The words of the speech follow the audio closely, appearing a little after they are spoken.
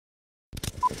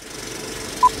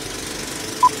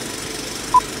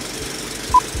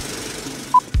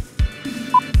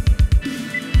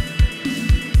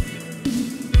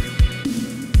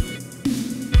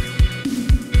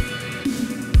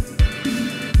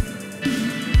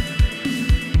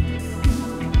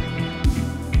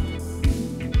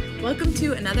Welcome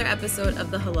to another episode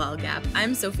of the Halal Gap.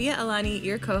 I'm Sofia Alani,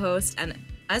 your co-host, and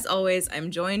as always,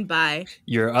 I'm joined by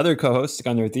your other co-host,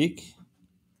 Sikandar.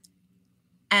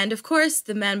 And of course,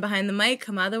 the man behind the mic,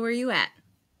 Hamza, where you at?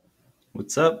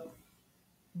 What's up?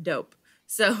 Dope.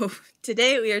 So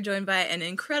today we are joined by an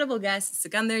incredible guest.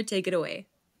 Sikandar, take it away.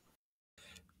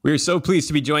 We are so pleased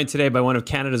to be joined today by one of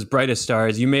Canada's brightest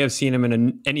stars. You may have seen him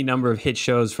in any number of hit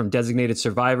shows, from Designated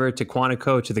Survivor to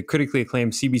Quantico to the critically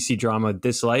acclaimed CBC drama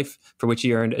This Life, for which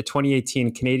he earned a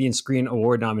 2018 Canadian Screen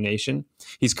Award nomination.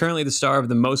 He's currently the star of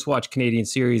the most watched Canadian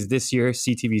series this year,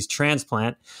 CTV's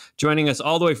Transplant. Joining us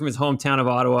all the way from his hometown of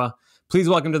Ottawa, please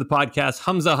welcome to the podcast,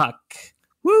 Hamza Haq.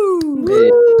 Woo!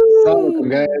 Hey, welcome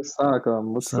guys.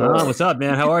 What's up,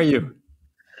 man? How are you?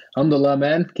 Alhamdulillah,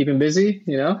 man. Keeping busy,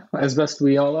 as best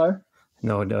we all are.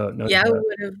 No. Yeah,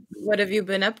 what have you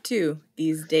been up to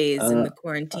these days in the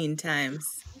quarantine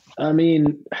times? I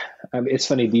mean, it's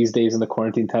funny these days in the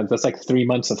quarantine times. That's like 3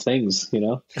 months of things,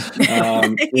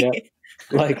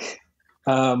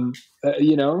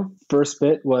 First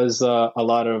bit was a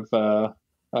lot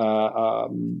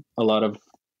of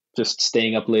just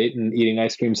staying up late and eating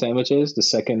ice cream sandwiches. The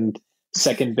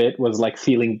second bit was like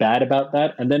feeling bad about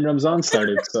that, and then Ramzan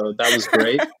started, so that was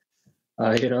great.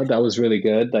 That was really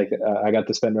good. Like I got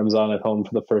to spend Ramzan at home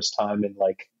for the first time in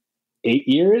like 8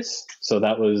 years, so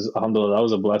that was, alhamdulillah, that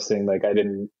was a blessing. Like I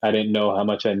didn't know how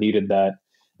much I needed that.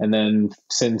 And then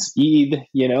since Eid,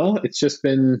 it's just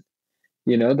been,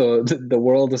 the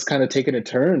world has kind of taken a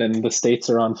turn, and the states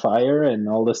are on fire, and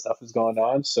all this stuff is going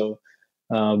on. So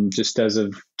just as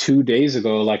of 2 days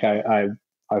ago, like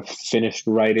I've finished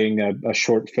writing a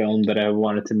short film that I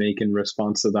wanted to make in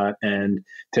response to that. And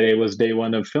today was day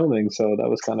one of filming. So that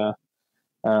was kind of,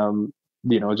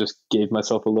 just gave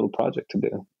myself a little project to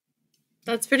do.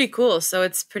 That's pretty cool. So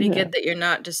it's pretty good that you're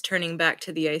not just turning back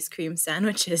to the ice cream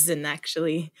sandwiches and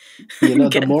actually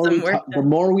the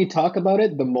more we talk about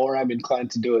it, the more I'm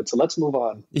inclined to do it. So let's move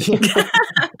on.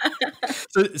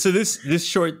 So this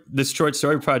short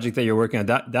story project that you're working on,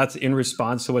 that's in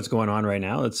response to what's going on right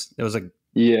now. It was like,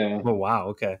 yeah. Oh, wow.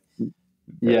 Okay.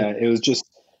 Yeah, it was just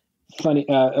funny.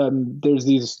 There's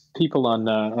these people on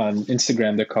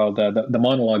Instagram. They're called the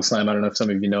Monologue Slam. I don't know if some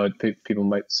of you know it. People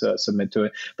might submit to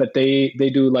it, but they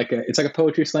do it's like a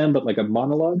poetry slam, but like a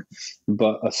monologue.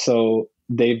 But so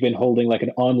they've been holding like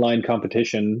an online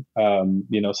competition.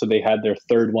 So they had their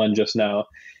third one just now,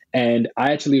 and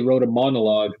I actually wrote a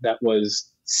monologue that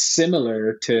was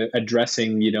similar to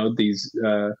addressing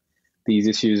these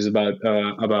issues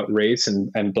about race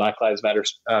and Black Lives Matter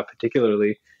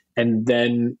particularly. And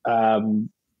then I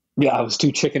was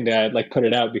too chicken to like put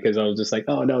it out, because I was just like,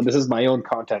 oh no, this is my own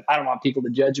content. I don't want people to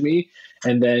judge me.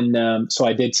 And then so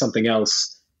I did something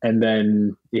else, and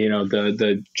then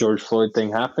the George Floyd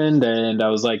thing happened, and I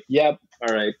was like, yep,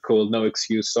 all right, cool, no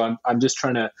excuse. So I'm just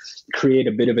trying to create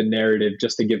a bit of a narrative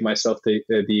just to give myself the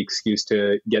excuse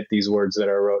to get these words that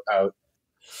I wrote out.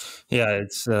 Yeah,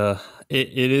 it's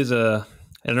it is a,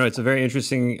 I don't know, it's a very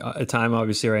interesting time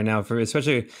obviously right now, for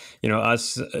especially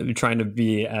us trying to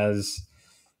be as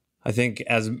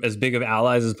big of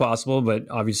allies as possible, but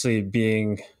obviously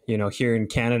being here in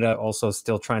Canada also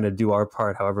still trying to do our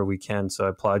part however we can. So I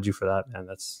applaud you for that, man.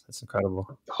 That's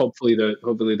incredible. Hopefully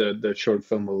the short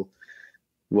film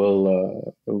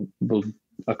will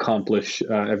accomplish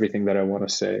everything that I want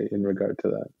to say in regard to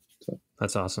that. So.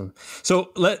 That's awesome.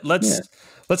 So let's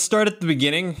start at the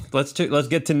beginning. Let's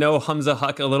get to know Hamza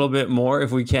Haq a little bit more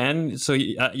if we can. So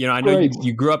I know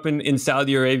you grew up in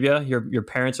Saudi Arabia. Your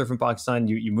parents are from Pakistan.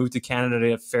 You moved to Canada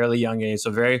at a fairly young age.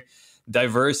 So very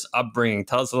diverse upbringing.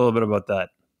 Tell us a little bit about that.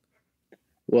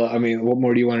 Well, I mean, what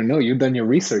more do you want to know? You've done your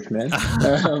research, man.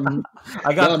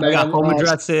 I got home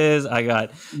addresses. I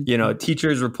got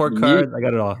teachers' report cards. I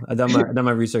got it all. I done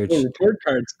my research. Oh, report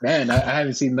cards, man. I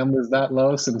haven't seen numbers that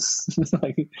low since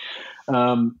like.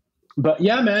 But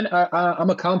yeah, man, I'm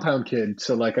a compound kid.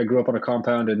 So like, I grew up on a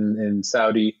compound in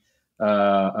Saudi.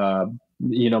 My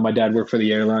dad worked for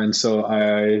the airline, so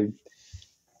I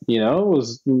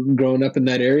was growing up in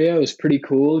that area. It was pretty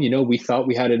cool. We thought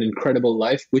we had an incredible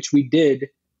life, which we did.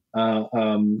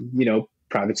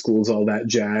 Private schools, all that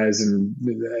jazz and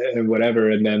whatever.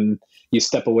 And then you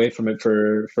step away from it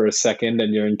for a second,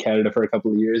 and you're in Canada for a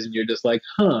couple of years, and you're just like,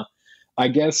 I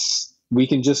guess we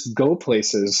can just go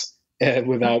places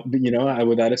without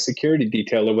a security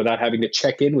detail, or without having to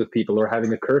check in with people, or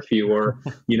having a curfew, or,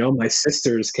 my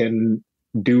sisters can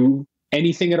do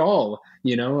anything at all,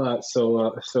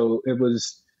 so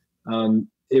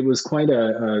it was quite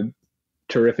a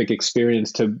terrific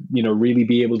experience to, really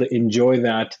be able to enjoy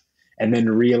that, and then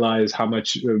realize how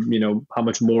much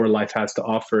more life has to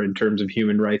offer in terms of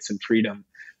human rights and freedom.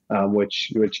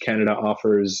 which Canada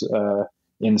offers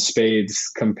in spades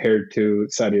compared to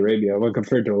Saudi Arabia. Well,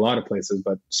 compared to a lot of places,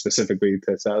 but specifically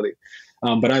to Saudi.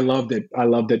 But I loved it. I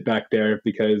loved it back there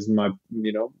because my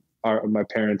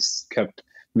parents kept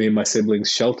me and my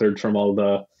siblings sheltered from all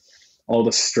the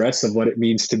stress of what it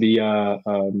means to be a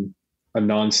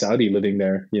non-Saudi living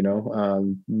there.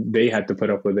 They had to put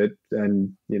up with it,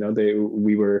 and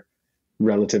we were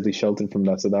relatively sheltered from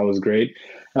that, so that was great.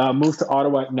 Moved to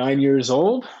Ottawa at 9 years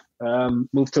old.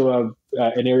 Moved to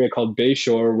an area called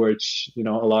Bayshore, which a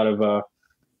lot of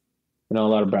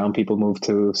brown people moved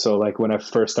to. So like when I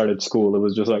first started school, it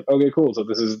was just like, okay, cool. So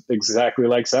this is exactly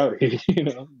like Saudi,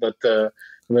 but a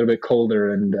little bit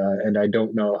colder, and I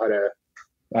don't know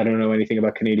anything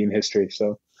about Canadian history.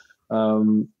 So,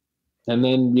 and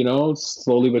then,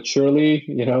 slowly but surely,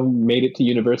 made it to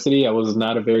university. I was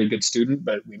not a very good student,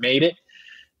 but we made it.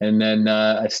 And then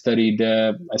I studied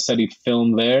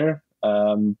film there.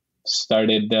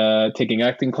 Started taking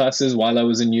acting classes while I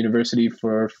was in university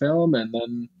for film, and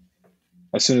then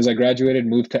as soon as I graduated,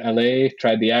 moved to LA,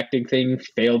 tried the acting thing,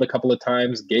 failed a couple of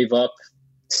times, gave up,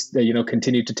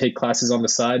 continued to take classes on the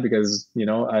side because,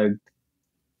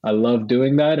 I love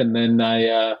doing that. And then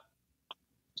I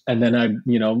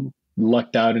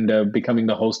lucked out into becoming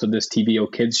the host of this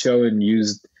TVO kids show and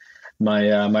used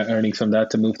my my earnings from that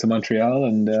to move to Montreal,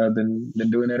 and been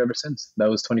doing it ever since.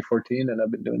 That was 2014, and I've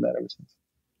been doing that ever since.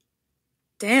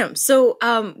 Damn. So,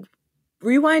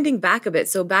 rewinding back a bit.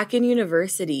 So back in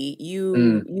university,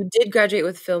 you did graduate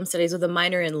with film studies with a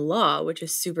minor in law, which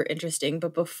is super interesting.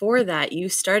 But before that, you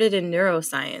started in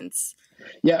neuroscience.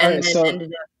 Yeah. And then ended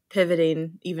up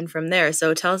pivoting even from there.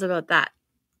 So tell us about that.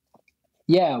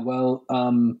 Yeah. Well,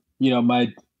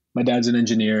 my dad's an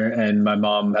engineer and my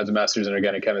mom has a master's in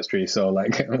organic chemistry. So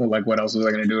like what else was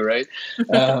I going to do? Right.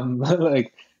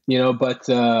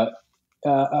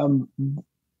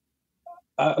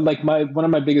 One of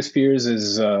my biggest fears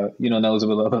is, that was a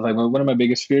little bit like one of my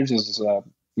biggest fears is,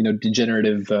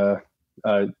 degenerative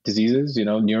diseases,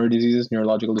 neurodiseases,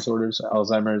 neurological disorders,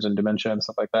 Alzheimer's and dementia and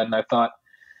stuff like that. And I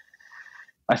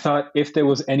thought if there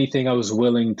was anything I was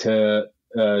willing to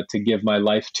give my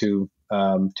life to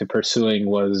pursuing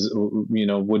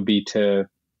would be to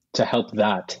help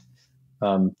that,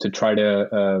 to try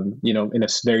to, in a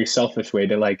very selfish way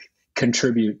to like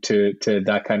contribute to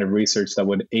that kind of research that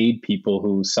would aid people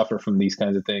who suffer from these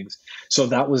kinds of things. So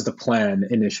that was the plan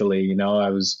initially. I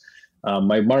was,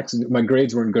 my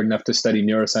grades weren't good enough to study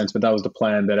neuroscience, but that was the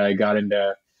plan, that I got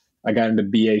into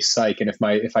BA Psych. And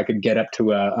if I could get up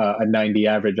to a 90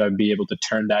 average, I'd be able to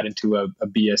turn that into a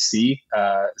BSc,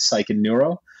 Psych and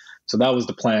Neuro. So that was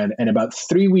the plan. And about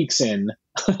 3 weeks in,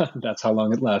 that's how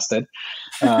long it lasted.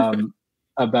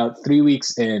 About 3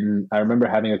 weeks in, I remember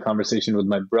having a conversation with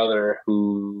my brother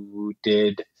who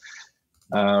did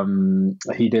his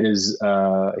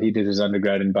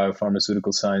undergrad in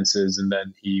biopharmaceutical sciences, and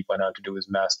then he went on to do his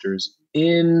master's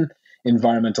in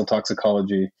environmental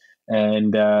toxicology.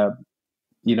 And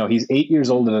he's 8 years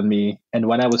older than me. And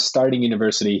when I was starting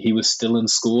university, he was still in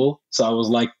school. So I was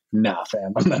like, nah,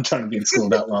 fam, I'm not trying to be in school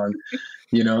that long,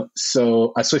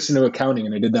 So I switched into accounting,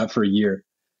 and I did that for a year.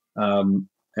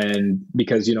 And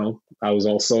because, I was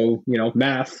also,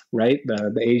 math, right?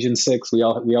 The Asian 6, we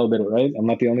all did it, right? I'm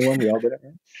not the only one. We all did it,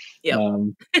 right? Yep.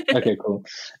 Okay, cool.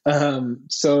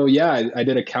 So yeah, I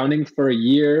did accounting for a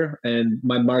year, and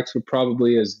my marks were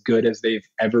probably as good as they've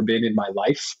ever been in my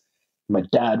life. My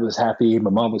dad was happy.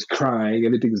 My mom was crying.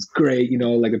 Everything was great.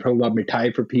 Like they probably bought me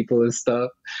tie for people and stuff.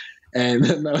 And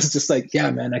then I was just like,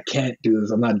 yeah, man, I can't do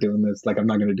this. I'm not doing this. Like, I'm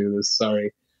not going to do this.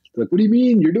 Sorry. They're like, what do you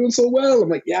mean? You're doing so well. I'm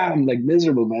like, yeah, I'm like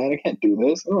miserable, man. I can't do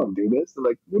this. I don't want to do this. They're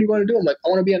like, what do you want to do? I'm like, I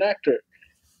want to be an actor.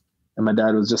 And my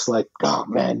dad was just like, oh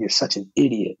man, you're such an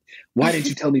idiot. Why didn't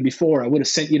you tell me before? I would have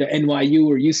sent you to NYU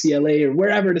or UCLA or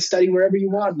wherever to study wherever you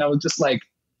want. And I was just like,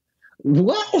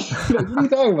 what? Like, what are you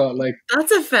talking about? Like,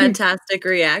 that's a fantastic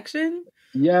reaction.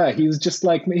 Yeah, he's just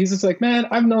like, man,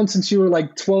 I've known since you were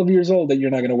like 12 years old that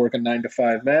you're not going to work a 9 to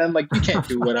 5, man. Like, you can't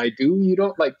do what I do. You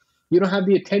don't have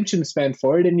the attention span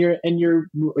for it. And you're,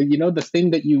 the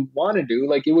thing that you want to do,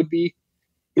 like, it would be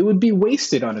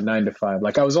wasted on a 9 to 5.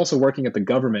 Like, I was also working at the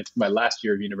government my last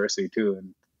year of university too.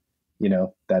 And,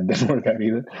 that didn't work out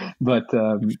either.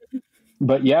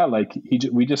 But yeah, like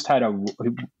we just had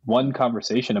one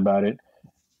conversation about it,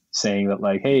 saying that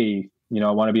like, hey, I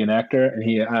want to be an actor. And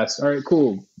he asked, all right,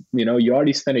 cool. You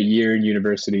already spent a year in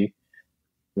university.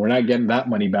 We're not getting that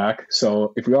money back.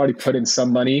 So if we already put in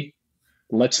some money,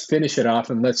 let's finish it off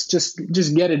and let's just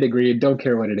get a degree. Don't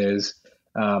care what it is.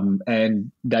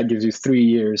 And that gives you 3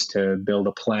 years to build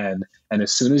a plan. And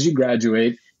as soon as you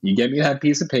graduate, you get me that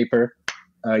piece of paper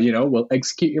we'll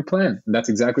execute your plan. And that's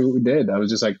exactly what we did. I was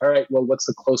just like, all right, well, what's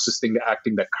the closest thing to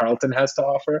acting that Carleton has to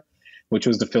offer? Which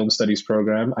was the film studies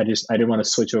program. I didn't want to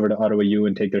switch over to Ottawa U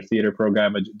and take their theater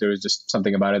program. There was just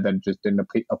something about it that just didn't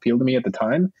appeal to me at the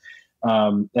time.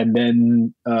 And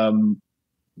then,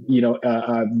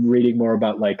 reading more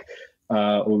about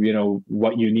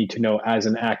what you need to know as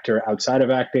an actor outside of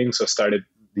acting. So started,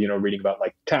 reading about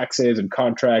like taxes and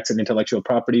contracts and intellectual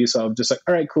property. So I'm just like,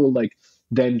 all right, cool. Like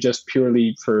then just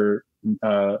purely for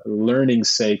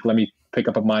learning's sake, let me pick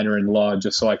up a minor in law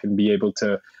just so I can be able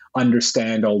to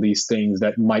understand all these things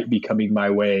that might be coming my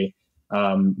way,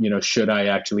 should I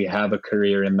actually have a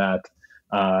career in that.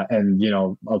 And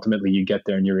ultimately you get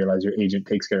there and you realize your agent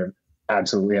takes care of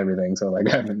absolutely everything. So like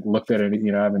I haven't looked at any,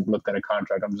 I haven't looked at a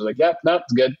contract. I'm just like, yeah, no,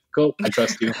 it's good, cool, I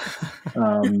trust you.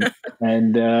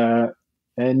 And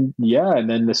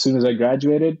then as soon as I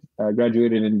graduated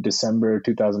in December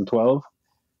 2012.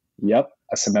 Yep,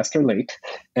 a semester late,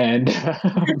 and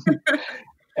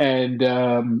and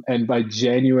by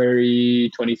January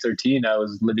 2013, I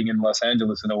was living in Los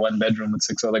Angeles in a 1-bedroom with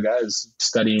 6 other guys,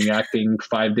 studying acting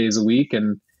 5 days a week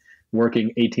and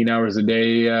working 18 hours a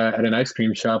day at an ice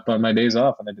cream shop on my days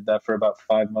off. And I did that for about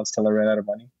 5 months till I ran out of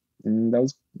money. And it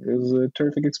was a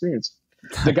terrific experience.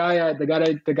 The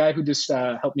guy who just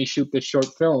helped me shoot this short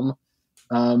film,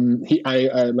 he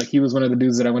was one of the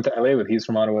dudes that I went to LA with. He's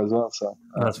from Ottawa as well. So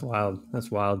that's wild.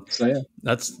 So yeah,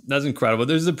 that's incredible.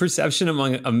 There's a perception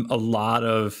among a lot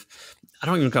of, I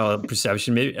don't even call it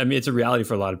perception. Maybe, I mean, it's a reality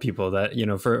for a lot of people that,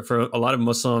 for a lot of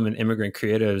Muslim and immigrant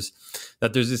creatives,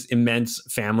 that there's this immense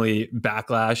family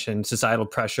backlash and societal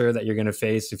pressure that you're going to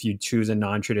face if you choose a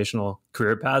non-traditional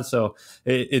career path. So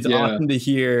it's awesome to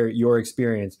hear your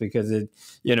experience, because I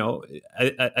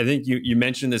think you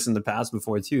mentioned this in the past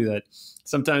before too, that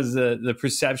sometimes the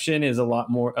perception is a lot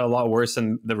worse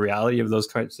than the reality of those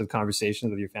kinds of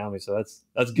conversations with your family. So that's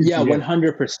good. Yeah,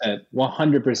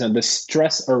 100%. The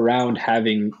stress around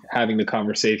having the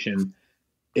conversation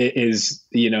is,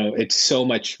 it's so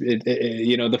much,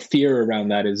 the fear around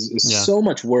that is so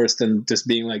much worse than just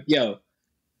being like, yo,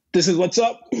 this is what's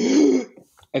up.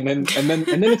 And then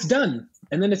it's done.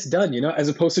 And then it's done, as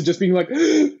opposed to just being like,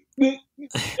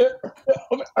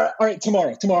 all right,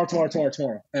 tomorrow.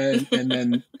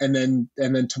 And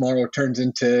then tomorrow turns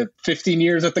into 15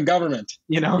 years at the government,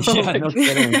 Yeah, no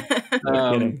kidding.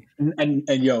 And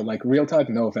like real talk,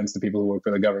 no offense to people who work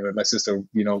for the government. My sister,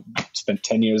 spent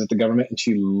 10 years at the government and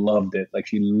she loved it. Like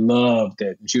she loved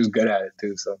it and she was good at it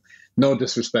too. So no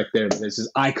disrespect there, but it's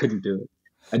just, I couldn't do it.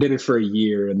 I did it for a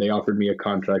year and they offered me a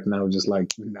contract and I was just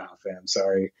like, nah, fam,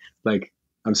 sorry. Like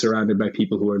I'm surrounded by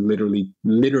people who are literally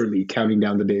counting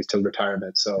down the days till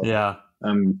retirement. So yeah.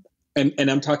 And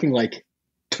I'm talking like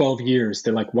 12 years.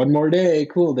 They're like, one more day.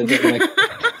 Cool. They're like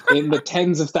in the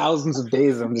tens of thousands of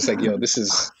days. I'm just like, this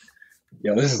is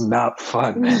not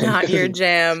fun. Not your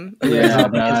jam. Yeah,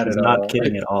 not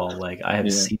kidding at all. Like I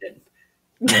have seen it.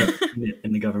 I've seen it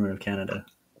in the government of Canada.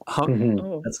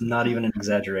 Mm-hmm. That's not even an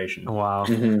exaggeration. Wow.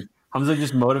 Mm-hmm. Hamza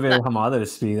just motivated Hamada to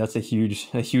speak. That's a huge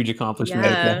accomplishment.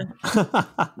 Yeah.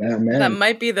 Yeah, man. That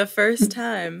might be the first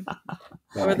time.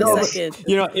 Or the second.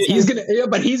 He's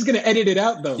gonna edit it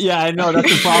out though. Yeah, I know, that's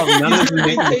the problem. None of this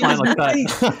makes the final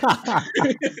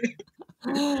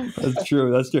cut. That's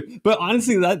true. But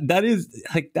honestly, that is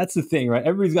like, that's the thing, right?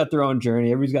 Everybody's got their own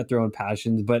journey, everybody's got their own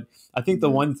passions. But I think the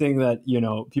one thing that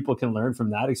people can learn from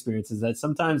that experience is that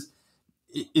sometimes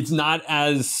it's not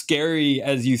as scary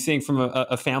as you think from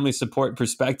a family support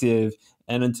perspective.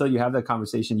 And until you have that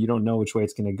conversation, you don't know which way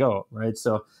it's going to go. Right.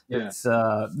 So it's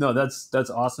that's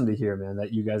awesome to hear, man,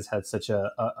 that you guys had such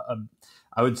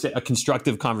I would say a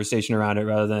constructive conversation around it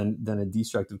rather than a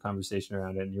destructive conversation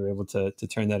around it. And you're able to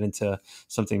turn that into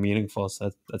something meaningful.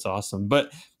 So that's awesome.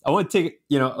 But I want to take,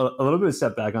 a little bit of a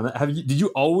step back on that. Did you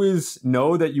always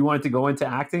know that you wanted to go into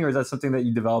acting, or is that something that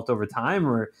you developed over time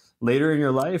or later in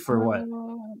your life, or what?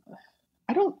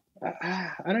 I don't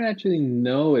actually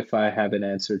know if I have an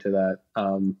answer to that.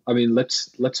 I mean,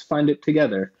 let's find it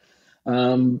together.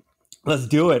 Let's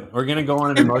do it. We're gonna go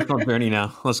on an emotional journey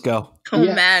now. Let's go. Oh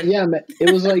man. Yeah, man.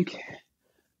 It was like,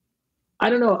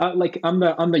 I don't know. Like I'm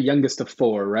the youngest of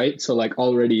 4, right? So like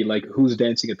already, like who's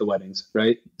dancing at the weddings,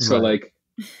 right? So like,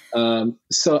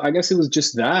 so I guess it was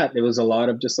just that. It was a lot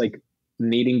of just like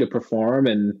needing to perform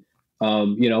and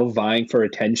vying for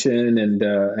attention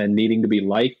and needing to be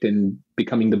liked and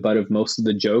becoming the butt of most of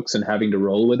the jokes and having to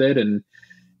roll with it and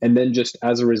then just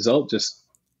as a result, just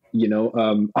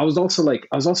I was also like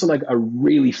a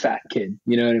really fat kid.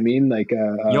 You know what I mean? Like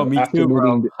yo, me too,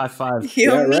 bro. High five.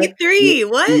 Yo, yeah, me right? three.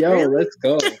 What? Yo, really? let's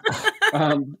go.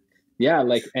 Yeah,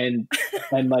 like and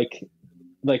like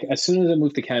like as soon as I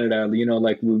moved to Canada,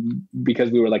 like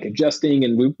because we were like adjusting,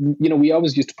 and we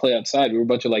always used to play outside. We were a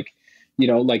bunch of like,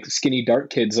 like skinny dark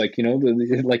kids, like,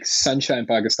 like sunshine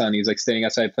Pakistanis, like staying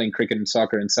outside playing cricket and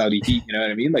soccer in Saudi heat. You know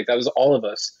what I mean? Like that was all of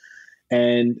us.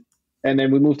 And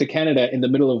then we moved to Canada in the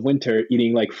middle of winter,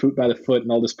 eating like fruit by the foot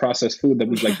and all this processed food that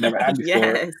we've like never had before.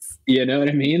 Yes. You know what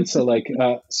I mean? So like,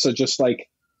 so just like,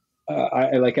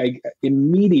 I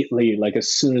immediately, like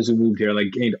as soon as we moved here,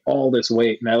 like gained all this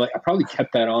weight, and I probably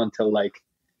kept that on till like,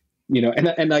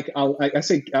 and like I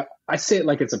say it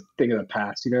like it's a thing of the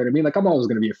past. You know what I mean? Like I'm always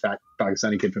going to be a fat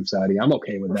Pakistani kid from Saudi. I'm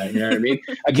okay with that. You know what I mean?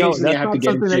 Occasionally That's I have not to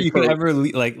get something that you can ever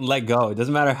like let go. It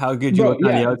doesn't matter how good you look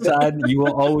on the outside. You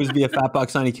will always be a fat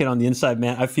Pakistani kid on the inside,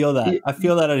 man. I feel that. I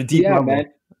feel that at a deep level. Man.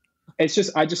 It's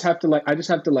just I just have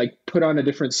to put on a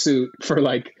different suit for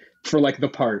the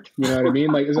part. You know what I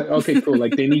mean? Like it's like, okay, cool.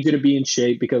 Like they need you to be in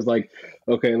shape because like,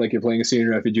 okay, like you're playing a Syrian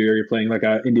refugee or you're playing like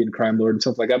a Indian crime lord and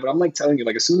stuff like that. But I'm like telling you,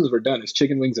 like as soon as we're done, it's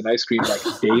chicken wings and ice cream like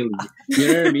daily. You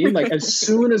know what I mean? Like as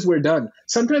soon as we're done.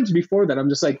 Sometimes before that, I'm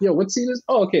just like, yo, what scene is?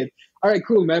 Oh, okay, all right,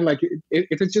 cool, man. Like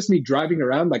if it's just me driving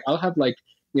around, like I'll have like.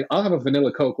 I'll have a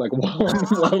vanilla Coke like while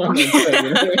I'm on set,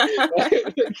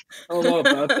 I'm all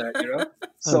about that,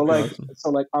 So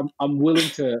I'm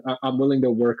willing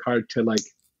to work hard to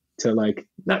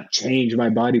not change my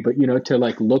body, but to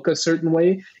like look a certain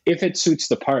way if it suits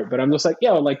the part. But I'm just like,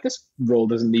 like this role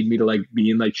doesn't need me to like be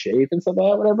in like shape and stuff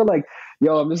like that, whatever. Like,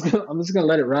 I'm just gonna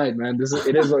let it ride, man.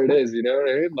 It is what it is, you know what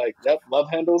I mean? Like, yep, love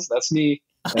handles, that's me.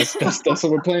 That's what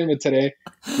we're playing with today.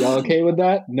 Y'all okay with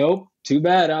that? Nope. Too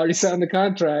bad. I already signed the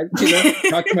contract.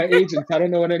 Talk to my agent. I don't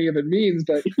know what any of it means,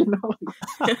 but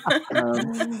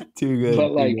too good.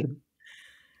 But like,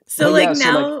 so like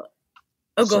now. So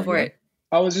like, go for it.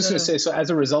 I was just gonna say. So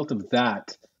as a result of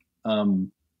that,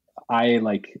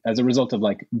 as a result of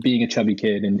like being a chubby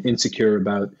kid and insecure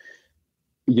about,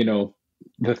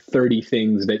 the 30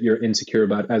 things that you're insecure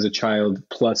about as a child,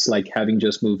 plus like having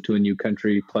just moved to a new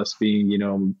country, plus being,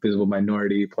 visible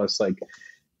minority, plus like,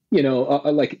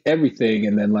 like everything.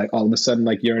 And then like all of a sudden,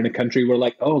 like you're in a country where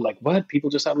like, oh, like what? People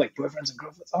just have like boyfriends and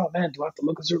girlfriends. Oh man, do I have to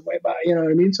look a certain way by? You know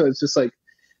what I mean? So it's just like,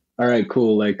 all right,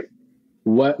 cool. Like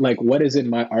what is in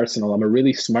my arsenal? I'm a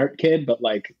really smart kid, but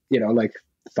like,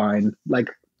 fine, like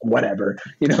whatever,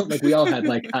 like we all had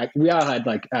like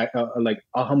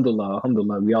alhamdulillah,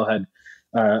 we all had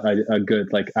a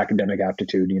good like academic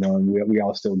aptitude, and we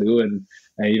all still do. And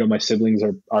my siblings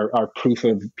are proof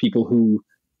of people who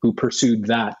pursued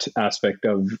that aspect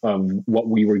of what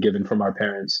we were given from our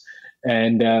parents.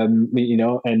 And,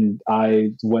 and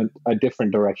I went a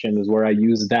different direction, is where I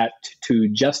used that to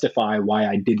justify why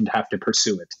I didn't have to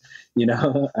pursue it,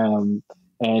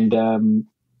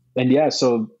 and yeah,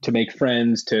 so to make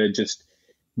friends, to just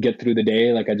get through the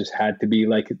day, like I just had to be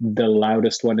like the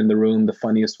loudest one in the room, the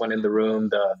funniest one in the room,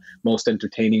 the most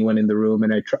entertaining one in the room.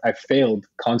 And I failed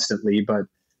constantly, but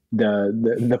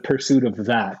the pursuit of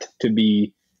that to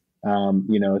be,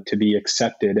 to be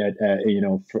accepted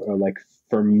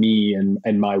for me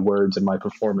and my words and my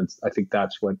performance, I think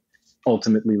that's what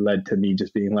ultimately led to me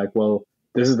just being like, well,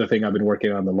 this is the thing I've been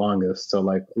working on the longest. So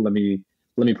like, let me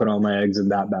put all my eggs in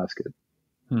that basket.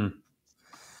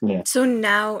 Yeah. So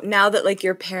now that like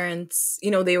your parents,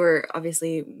 they were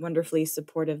obviously wonderfully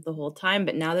supportive the whole time,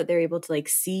 but now that they're able to like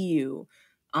see you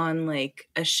on like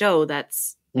a show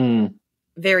that's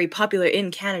very popular in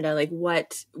Canada, like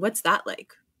what's that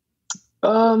like?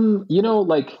 I'll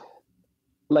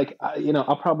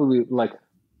probably like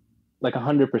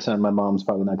 100%. My mom's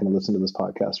probably not going to listen to this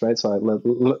podcast, right? So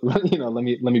let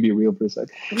me be real for a sec.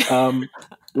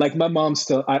 Like my mom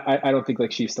still, I don't think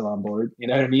like she's still on board. You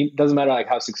know what I mean? Doesn't matter like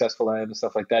how successful I am and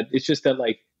stuff like that. It's just that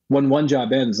like when one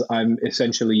job ends, I'm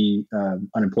essentially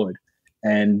unemployed.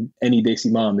 And any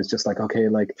Desi mom is just like, okay,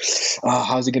 like,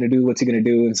 how's he going to do? What's he going to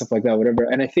do? And stuff like that, whatever.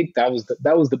 And I think that was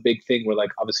the big thing where like,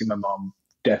 obviously my mom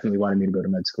definitely wanted me to go to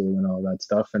med school and all that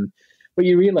stuff. But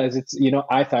you realize it's,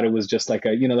 I thought it was just like a,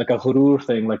 like a hurur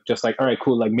thing, like just like, all right,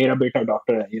 cool. Like mera beta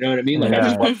doctor, you know what I mean? Like I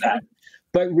just want that.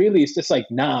 But really it's just like,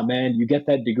 nah, man, you get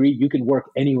that degree, you can work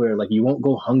anywhere. Like you won't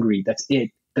go hungry. That's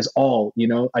it. That's all,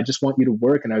 I just want you to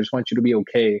work and I just want you to be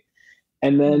okay.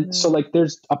 And then, so like,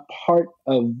 there's a part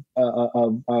of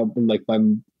like, my,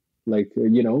 like,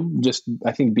 just,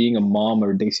 I think being a mom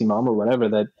or Desi mom or whatever,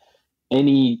 that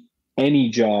any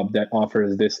job that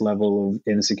offers this level of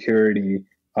insecurity,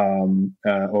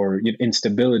 or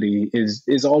instability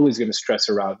is always going to stress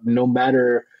her out, no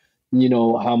matter,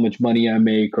 how much money I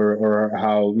make or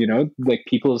how, like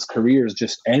people's careers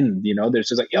just end, there's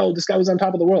just like, yo, this guy was on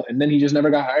top of the world. And then he just never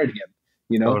got hired again.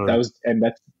 Totally.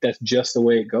 That's just the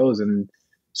way it goes. And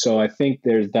So I think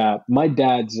there's that. My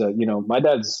dad's, my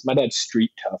dad's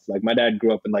street tough. Like my dad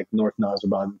grew up in like North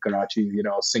Nazarbaad, Karachi,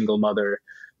 single mother,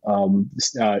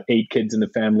 8 kids in the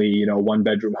family, 1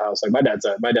 bedroom house. Like my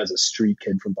dad's a street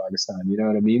kid from Pakistan. You know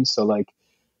what I mean? So like,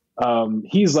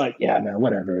 he's like, yeah, man,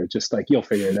 whatever. Just like, you'll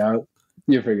figure it out.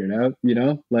 You'll figure it out,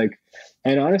 like,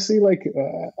 and honestly, like,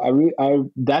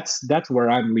 that's where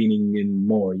I'm leaning in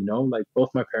more, like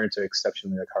both my parents are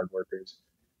exceptionally like hard workers.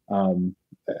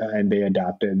 And they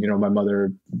adapted. My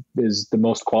mother is the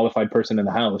most qualified person in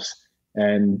the house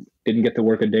and didn't get to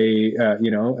work a day,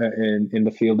 in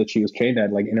the field that she was trained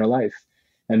at, like in her life.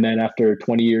 And then after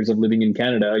 20 years of living in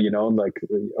Canada,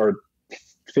 or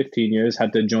 15 years,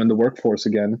 had to join the workforce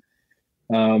again,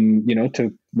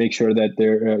 to make sure that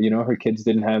her kids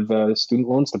didn't have student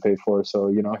loans to pay for.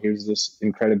 So, here's this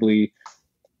incredibly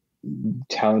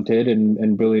talented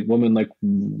and brilliant woman, like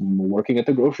working at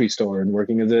the grocery store and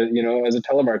working as a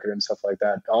telemarketer and stuff like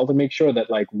that, all to make sure that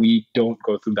like we don't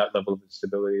go through that level of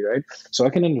instability, right? So I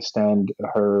can understand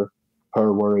her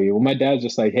worry. Well, my dad's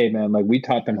just like, hey man, like we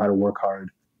taught them how to work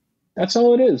hard. That's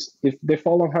all it is. If they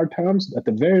fall on hard times, at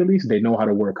the very least, they know how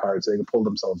to work hard so they can pull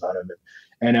themselves out of it.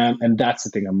 And that's the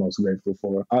thing I'm most grateful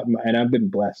for. And I've been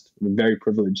blessed, I'm very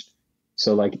privileged.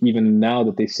 So like even now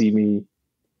that they see me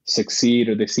succeed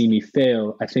or they see me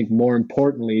fail, I think more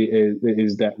importantly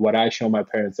is that what I show my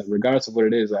parents, that regardless of what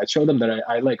it is, I show them that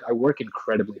I work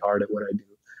incredibly hard at what I do.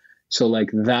 So like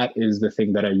that is the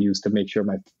thing that I use to make sure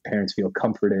my parents feel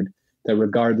comforted, that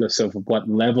regardless of what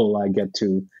level I get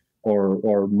to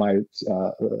or my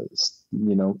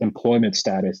employment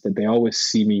status, that they always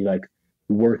see me like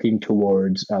working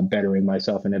towards bettering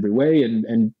myself in every way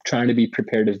and trying to be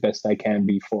prepared as best I can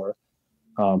be for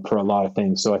a lot of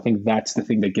things. So I think that's the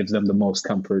thing that gives them the most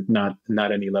comfort, not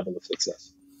any level of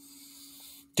success.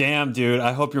 Damn, dude.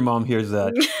 I hope your mom hears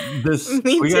that.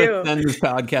 Me we too. gotta send this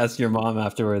podcast to your mom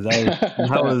afterwards.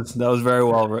 That was very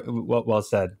well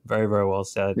said. Very, very well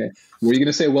said. Yeah. Were you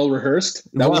gonna say well rehearsed?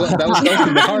 That was from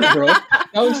the heart, bro.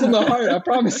 That was from the heart. I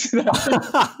promise you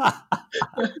that.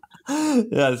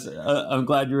 Yes, I'm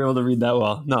glad you were able to read that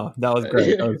well. No, that was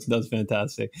great. That was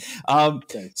fantastic.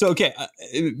 So, okay,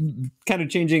 kind of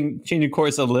changing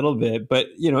course a little bit, but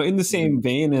in the same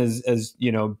vein as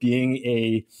being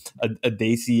a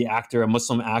Desi actor, a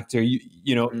Muslim actor,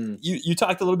 you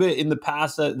talked a little bit in the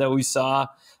past that we saw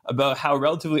about how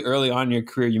relatively early on in your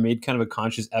career you made kind of a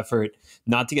conscious effort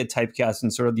not to get typecast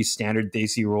in sort of these standard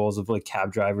Desi roles of like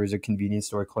cab drivers or convenience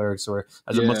store clerks or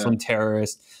as a Muslim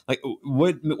terrorist. Like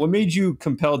what made you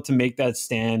compelled to make that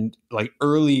stand like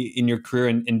early in your career,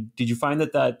 and did you find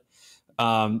that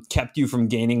kept you from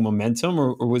gaining momentum,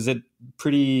 or was it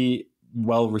pretty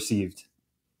well received?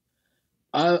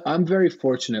 I'm very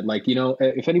fortunate. Like,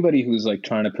 if anybody who's like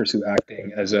trying to pursue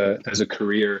acting as a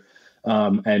career,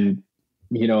 and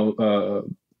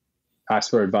ask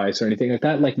for advice or anything like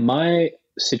that, like my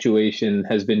situation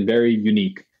has been very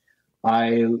unique.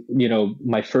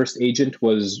 My first agent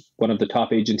was one of the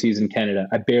top agencies in Canada.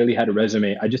 I barely had a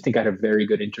resume. I just think I had a very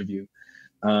good interview.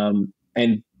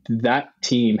 And that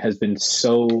team has been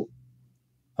so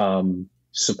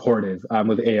supportive. I'm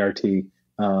with ART,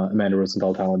 Amanda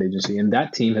Rosenthal Talent Agency, and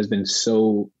that team has been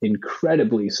so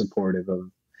incredibly supportive of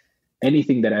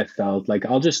anything that I felt. Like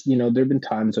I'll just, there have been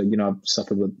times where, I've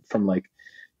suffered from like,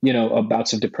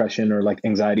 bouts of depression or like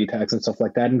anxiety attacks and stuff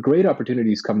like that. And great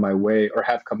opportunities come my way or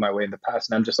have come my way in the past.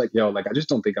 And I'm just like, I just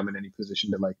don't think I'm in any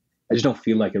position to like, I just don't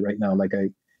feel like it right now. Like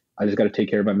I just got to take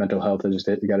care of my mental health. I just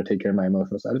got to take care of my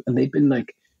emotional side. And they've been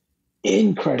like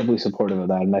incredibly supportive of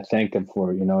that. And I thank them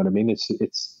for it. You know what I mean?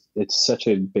 It's such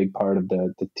a big part of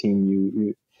the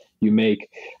team you make.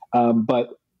 But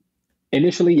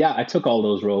initially, I took all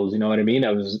those roles. You know what I mean?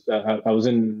 I was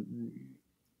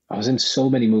in so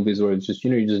many movies where it's just,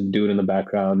 you just do it in the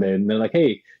background and they're like,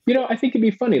 hey, I think it'd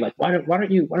be funny. Like, why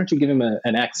don't you give him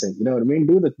an accent? You know what I mean?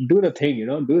 Do the thing,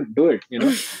 do it,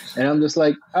 And I'm just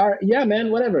like, all right, yeah,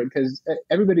 man, whatever. Cause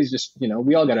everybody's just,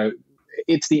 we all gotta,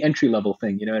 it's the entry level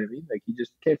thing. You know what I mean? Like you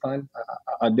just, okay, fine.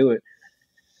 I'll do it.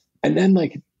 And then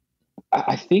like,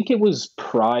 I think it was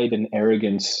pride and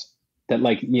arrogance that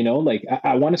like,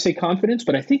 I want to say confidence,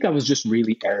 but I think I was just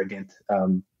really arrogant,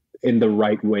 in the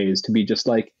right ways to be just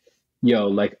like,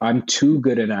 like I'm too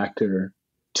good an actor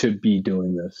to be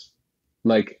doing this.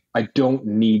 Like, I don't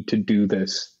need to do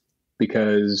this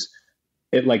because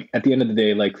it like at the end of the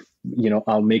day, like,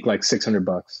 I'll make like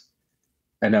 $600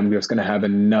 and I'm just going to have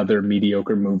another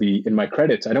mediocre movie in my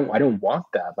credits. I don't want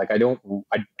that. Like, I don't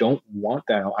want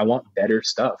that. I want better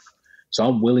stuff. So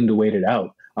I'm willing to wait it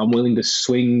out. I'm willing to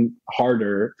swing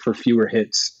harder for fewer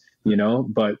hits,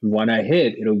 but when I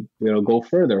hit, it'll go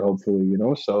further, hopefully,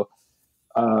 So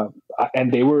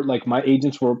and they were like, my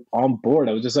agents were on board.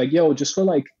 I was just like, yo, just for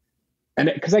like, and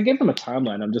because I gave them a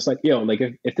timeline, I'm just like, yo, like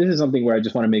if this is something where I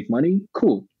just want to make money,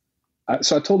 cool.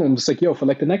 So I told them, I'm just like, yo, for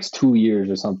like the next 2 years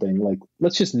or something, like,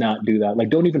 let's just not do that. Like,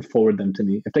 don't even forward them to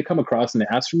me. If they come across and they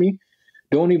ask for me,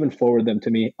 don't even forward them to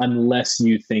me unless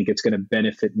you think it's going to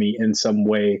benefit me in some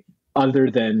way other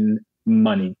than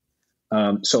money.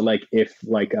 So like if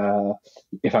I'm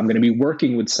going to be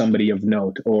working with somebody of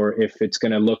note, or if it's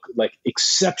going to look like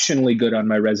exceptionally good on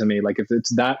my resume, like if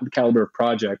it's that caliber of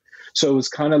project. So it was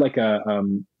kind of like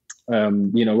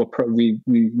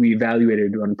we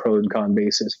evaluated on pro and con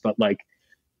basis, but like,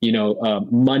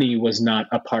 money was not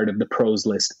a part of the pros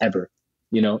list ever,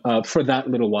 for that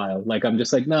little while. Like, I'm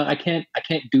just like, no, I can't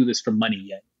do this for money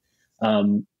yet.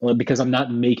 Because I'm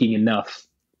not making enough.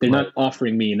 They're not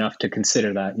offering me enough to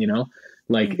consider that,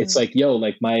 like, it's like, yo,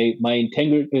 like my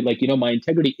integrity, like, my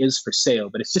integrity is for sale,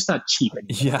 but it's just not cheap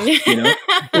anymore. Like, you know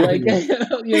what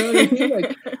I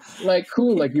mean? Like,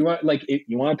 cool. Like, you want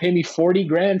to pay me 40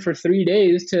 grand for 3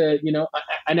 days to,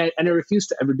 I refuse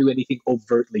to ever do anything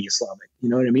overtly Islamic. You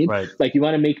know what I mean? Right. Like, you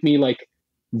want to make me like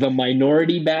the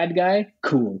minority bad guy?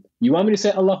 Cool. You want me to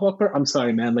say Allahu Akbar? I'm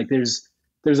sorry, man. Like, there's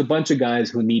a bunch of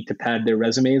guys who need to pad their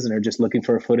resumes and are just looking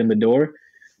for a foot in the door.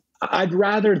 I'd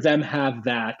rather them have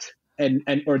that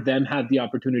or them have the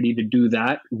opportunity to do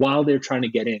that while they're trying to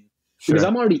get in. Sure. Because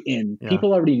I'm already in. Yeah.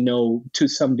 People already know to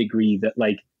some degree that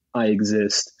like I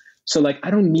exist. So like,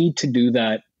 I don't need to do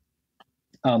that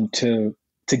to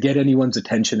get anyone's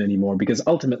attention anymore, because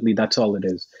ultimately that's all it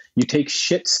is. You take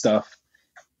shit stuff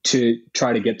to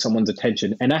try to get someone's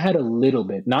attention. And I had a little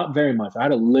bit, not very much. I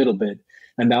had a little bit.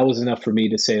 And that was enough for me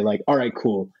to say like, all right,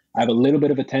 cool. I have a little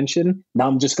bit of attention. Now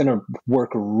I'm just going to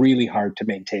work really hard to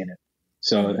maintain it.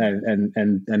 So,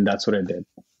 and that's what I did.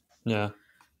 Yeah.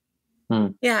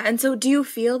 Yeah. And so do you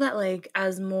feel that like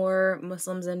as more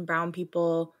Muslims and brown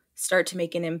people start to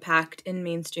make an impact in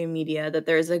mainstream media, that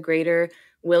there's a greater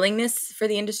willingness for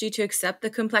the industry to accept the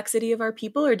complexity of our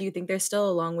people? Or do you think there's still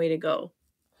a long way to go?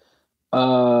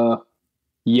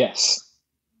 Yes.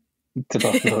 To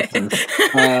both things.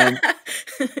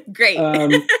 Great.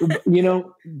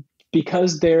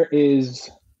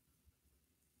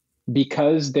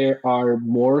 Because there are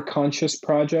more conscious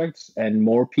projects and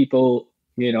more people,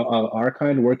 of our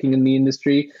kind working in the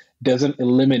industry, doesn't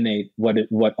eliminate what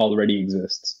already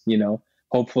exists.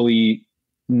 Hopefully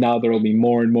now there will be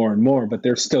more and more and more, but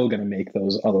they're still going to make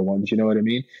those other ones. You know what I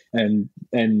mean? And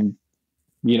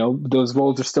those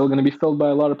roles are still going to be filled by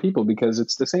a lot of people, because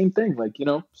it's the same thing. Like,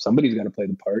 somebody's got to play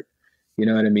the part. You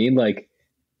know what I mean? Like,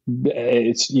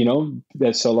 it's,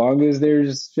 so long as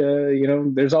there's,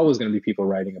 there's always going to be people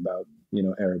writing about,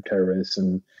 Arab terrorists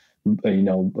and,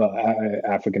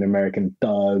 African-American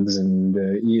thugs and,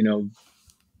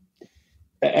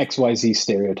 XYZ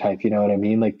stereotype, you know what I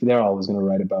mean? Like, they're always going to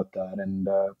write about that. And,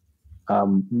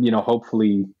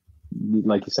 hopefully,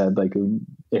 like you said, like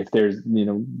if there's,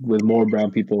 with more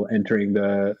brown people entering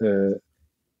the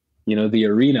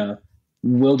arena,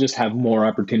 we'll just have more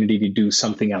opportunity to do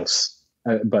something else.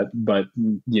 But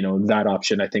that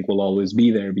option I think will always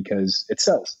be there because it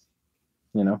sells,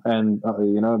 and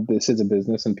this is a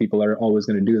business and people are always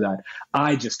going to do that.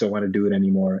 I just don't want to do it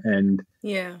anymore. And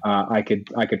yeah, I could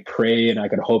pray and I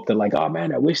could hope that like, oh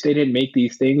man, I wish they didn't make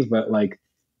these things, but like,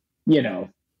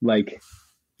 like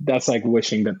that's like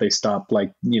wishing that they stopped,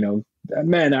 like,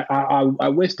 man, I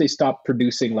wish they stopped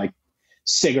producing like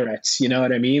cigarettes, you know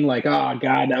what I mean? Like, oh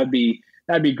God, that'd be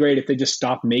great if they just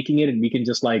stopped making it and we can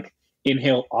just like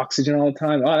inhale oxygen all the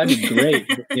time. Oh, that'd be great,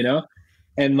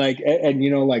 And like,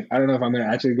 like, I don't know if I'm going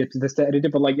to actually get to this to edit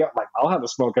it, but like, yeah, like I'll have a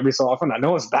smoke every so often. I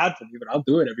know it's bad for me, but I'll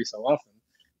do it every so often.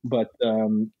 But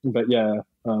yeah,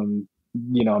 I'm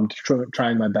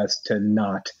trying my best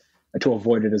to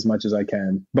avoid it as much as I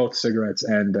can, both cigarettes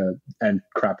and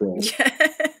crap rolls.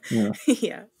 Yeah.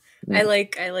 Yeah. I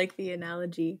like the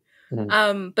analogy.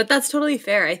 But that's totally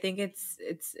fair. I think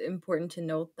it's important to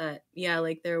note that, yeah,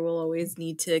 like there will always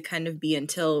need to kind of be,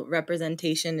 until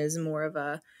representation is more of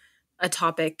a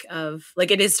topic of,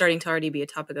 like, it is starting to already be a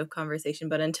topic of conversation,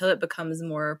 but until it becomes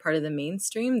more part of the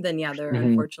mainstream, then yeah, there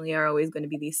unfortunately are always going to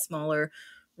be these smaller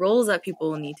roles that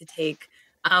people will need to take.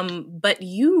 But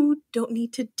you don't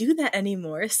need to do that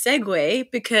anymore.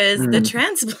 Segue, because The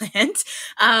Transplant,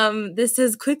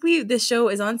 this show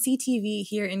is on CTV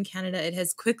here in Canada. It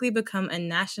has quickly become a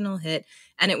national hit,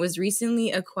 and it was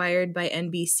recently acquired by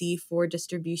NBC for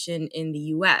distribution in the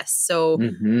US. So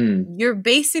you're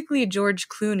basically George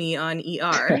Clooney on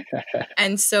ER.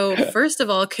 And so, first of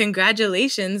all,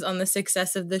 congratulations on the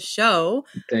success of the show.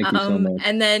 Thank you so much.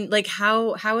 And then, like,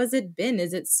 how has it been?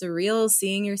 Is it surreal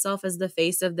seeing yourself as the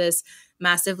face of this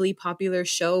massively popular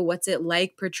show? What's it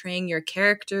like portraying your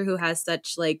character who has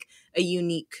such like a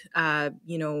unique,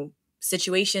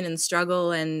 situation and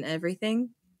struggle and everything?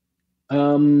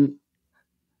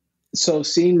 So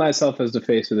seeing myself as the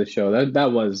face of the show,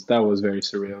 that was very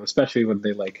surreal, especially when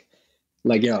they like,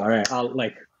 yeah, all right,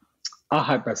 I'll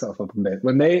hype myself up a bit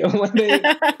when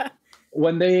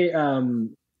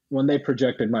they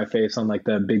projected my face on like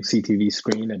the big CTV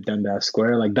screen at Dundas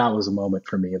Square. Like that was a moment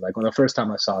for me. Like when the first time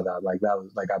I saw that, like that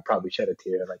was like I probably shed a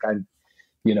tear. Like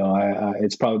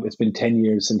it's been 10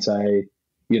 years since I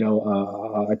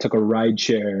took a ride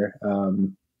share.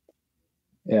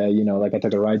 I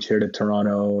took a ride share to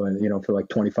Toronto and for like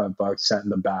 $25, sat in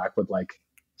the back with like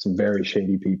some very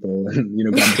shady people,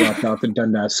 and got dropped off in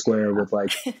Dundas Square with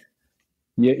like.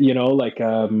 Like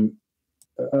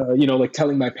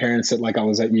telling my parents that like I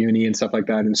was at uni and stuff like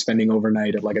that, and spending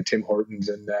overnight at like a Tim Hortons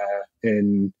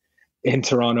in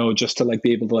Toronto just to like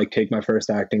be able to like take my first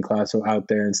acting class out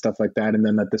there and stuff like that. And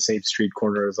then at the Safe Street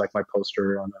corner is like my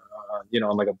poster on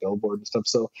like a billboard and stuff.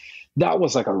 So that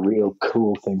was like a real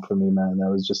cool thing for me, man. I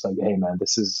was just like, hey man,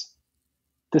 this is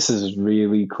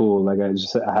really cool. Like I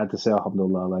had to say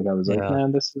alhamdulillah. Like I was like,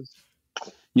 man, this is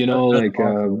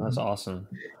that's awesome.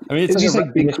 I mean, it's just like a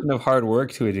recognition of hard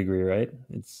work to a degree, right?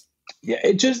 It's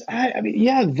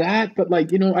that, but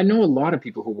like I know a lot of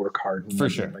people who work hard for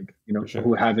sure,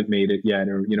 who haven't made it yet,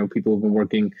 or people who've been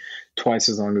working twice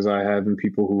as long as I have, and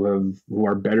people who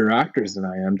are better actors than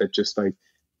I am, that just like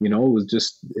it was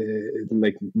just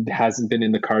like hasn't been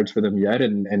in the cards for them yet,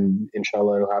 and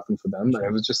inshallah it'll happen for them. But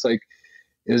it was just like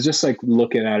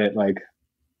looking at it like,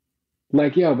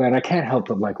 yo, man, I can't help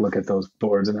but like look at those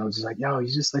boards, and I was just like, yo,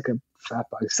 he's just like a fat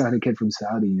Pakistani kid from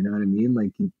Saudi, you know what I mean?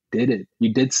 Like, you did it.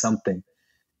 You did something.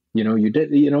 You did.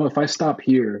 If I stop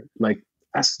here, like,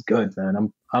 that's good,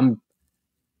 man. I'm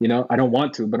I don't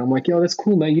want to, but I'm like, yo, that's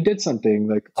cool, man. You did something.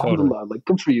 Like, totally. Like,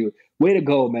 good for you. Way to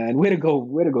go, man. Way to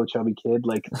go, chubby kid.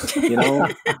 Like,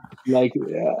 like,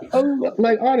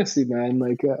 like honestly, man.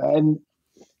 Like,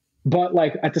 But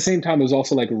like at the same time, it was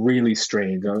also like really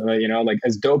strange, like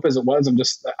as dope as it was.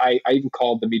 I even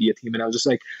called the media team and I was just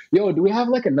like, yo, do we have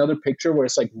like another picture where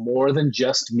it's like more than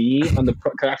just me on the,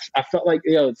 I felt like,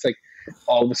 it's like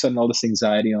all of a sudden, all this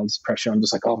anxiety, all this pressure. I'm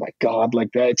just like, oh my God, like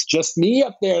it's just me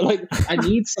up there. Like I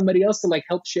need somebody else to like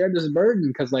help share this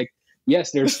burden. Cause like, yes,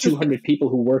 there's 200 people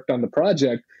who worked on the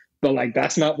project, but like,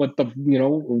 that's not what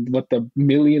the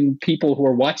million people who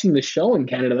are watching the show in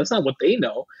Canada, that's not what they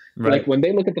know. Right. Like when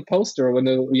they look at the poster, when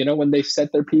they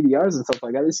set their PVRs and stuff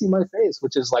like that, they see my face,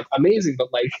 which is like amazing.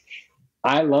 But like,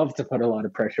 I love to put a lot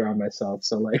of pressure on myself.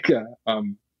 So like,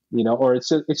 or it's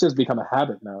just become a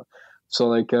habit now. So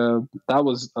like, that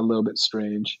was a little bit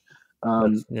strange.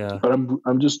 But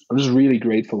I'm just really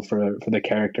grateful for the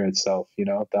character itself.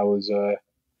 That was,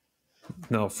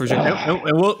 no, for sure.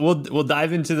 And we'll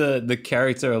dive into the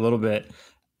character a little bit.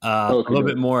 A little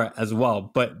bit more as well,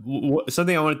 but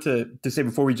something I wanted to say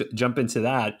before we jump into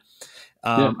that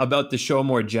about the show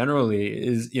more generally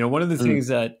is, one of the things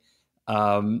that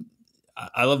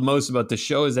I love most about the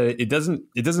show is that it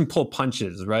doesn't pull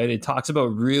punches, right? It talks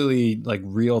about really like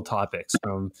real topics,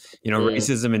 from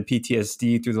racism and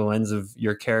PTSD through the lens of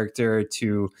your character,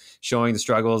 to showing the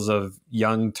struggles of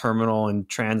young terminal and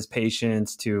trans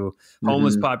patients, to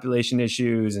homeless population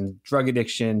issues and drug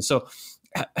addiction. So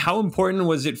how important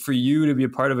was it for you to be a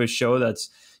part of a show that's,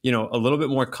 a little bit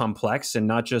more complex and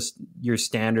not just your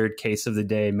standard case of the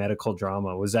day medical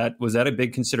drama? Was that a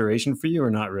big consideration for you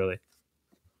or not really?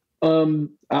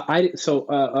 I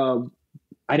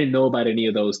didn't know about any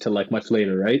of those till like much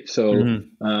later, right? So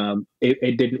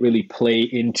it didn't really play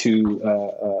into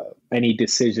any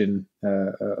decision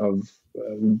of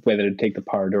whether to take the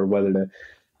part or whether to.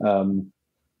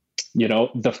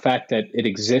 The fact that it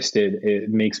existed, it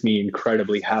makes me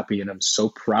incredibly happy. And I'm so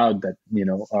proud that,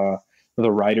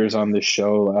 the writers on the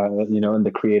show, and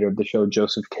the creator of the show,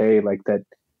 Joseph K., like that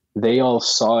they all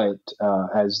saw it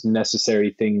as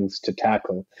necessary things to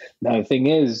tackle. Now, the thing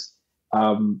is,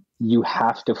 you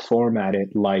have to format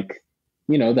it like,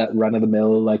 that run of the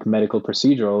mill, like medical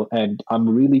procedural. And I'm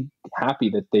really happy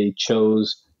that they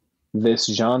chose this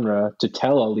genre to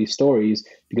tell all these stories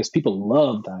because people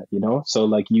love that, you know? So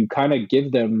like you kind of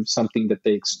give them something that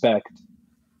they expect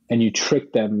and you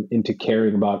trick them into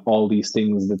caring about all these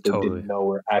things that they didn't know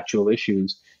were actual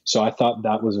issues. So I thought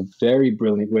that was a very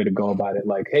brilliant way to go about it.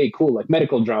 Like, hey, cool, like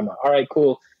medical drama. All right,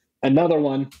 cool. Another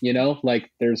one, you know,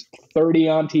 like there's 30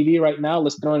 on TV right now.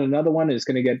 Let's throw in another one. It's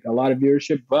going to get a lot of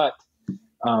viewership. But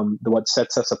what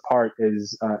sets us apart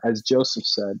is, as Joseph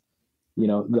said, you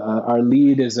know, our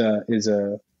lead he's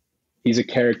a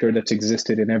character that's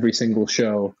existed in every single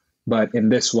show, but in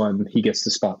this one, he gets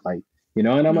the spotlight. You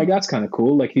know, and I'm like, that's kind of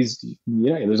cool. Like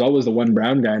there's always the one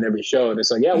brown guy in every show. And it's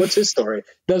like, yeah, what's his story?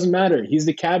 Doesn't matter. He's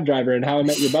the cab driver in How I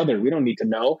Met Your Mother. We don't need to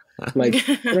know. Like,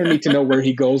 we don't need to know where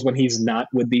he goes when he's not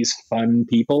with these fun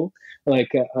people.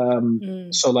 Like,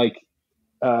 so like,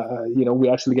 you know, we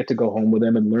actually get to go home with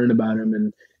him and learn about him.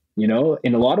 And, you know,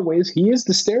 in a lot of ways, he is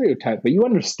the stereotype, but you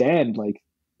understand, like,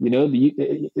 you know,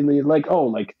 like, oh,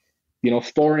 like, you know,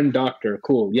 foreign doctor.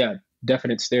 Cool. Yeah.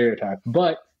 Definite stereotype.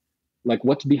 But, like,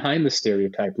 what's behind the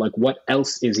stereotype? Like, what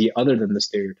else is he other than the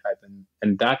stereotype?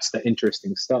 And that's the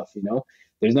interesting stuff, you know.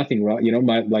 There's nothing wrong, you know.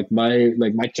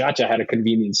 My chacha had a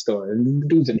convenience store, and the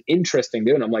dude's an interesting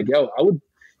dude. And I'm like, yo, I would,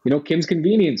 you know, Kim's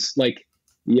Convenience, like,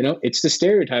 you know, it's the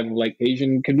stereotype of like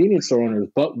Asian convenience store owners.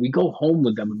 But we go home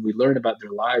with them and we learn about their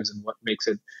lives and what makes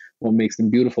them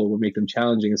beautiful, what makes them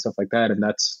challenging, and stuff like that. And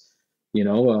that's, you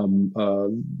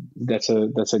know, that's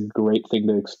a great thing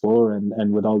to explore.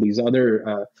 And with all these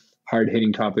other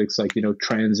hard-hitting topics like, you know,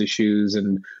 trans issues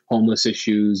and homeless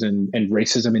issues and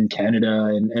racism in Canada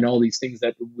and all these things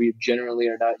that we generally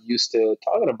are not used to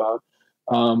talking about.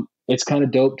 It's kind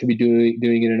of dope to be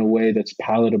doing it in a way that's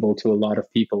palatable to a lot of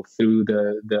people through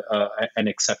an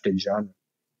accepted genre.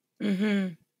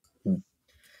 Mm-hmm.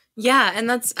 Yeah, and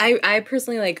that's I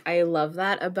personally like I love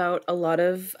that about a lot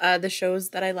of the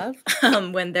shows that I love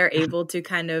when they're able to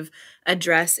kind of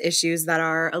address issues that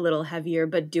are a little heavier,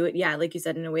 but do it, yeah, like you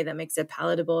said, in a way that makes it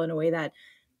palatable, in a way that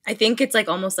I think it's like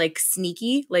almost like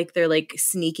sneaky, like they're like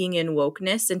sneaking in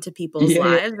wokeness into people's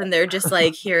lives, and they're just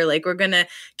like, here, like we're gonna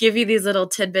give you these little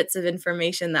tidbits of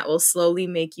information that will slowly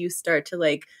make you start to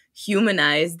like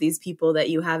humanize these people that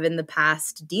you have in the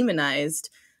past demonized.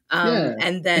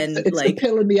 And then it's like the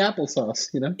pill in the applesauce,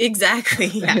 you know? Exactly.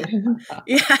 Yeah.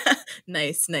 Yeah.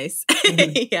 Nice.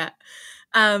 Yeah.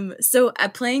 So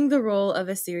playing the role of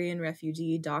a Syrian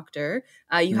refugee doctor,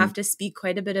 you have to speak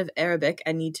quite a bit of Arabic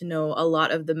and need to know a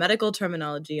lot of the medical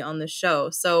terminology on the show.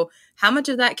 So how much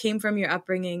of that came from your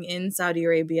upbringing in Saudi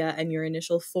Arabia and your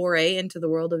initial foray into the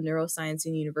world of neuroscience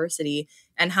in university?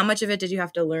 And how much of it did you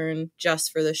have to learn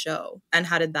just for the show? And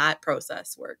how did that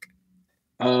process work?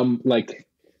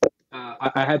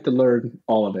 I had to learn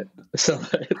all of it. So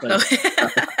like,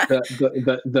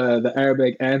 the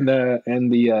Arabic and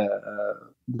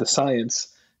the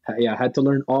science. Yeah, I had to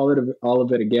learn all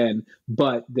of it again.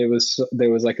 But there was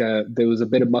a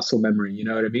bit of muscle memory. You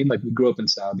know what I mean? Like we grew up in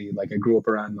Saudi. Like I grew up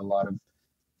around a lot of,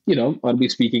 you know, I'll be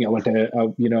speaking. I went to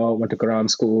Quran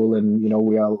school, and you know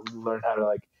we all learned how to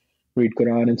like read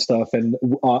Quran and stuff. And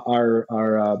our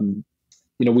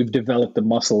you know, we've developed the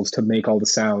muscles to make all the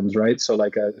sounds, right? So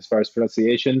like as far as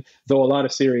pronunciation, though a lot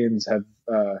of Syrians have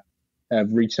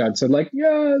reached out and said like,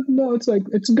 yeah, no, it's like,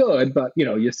 it's good, but you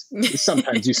know,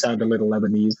 sometimes you sound a little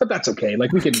Lebanese, but that's okay.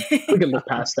 Like we can look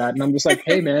past that. And I'm just like,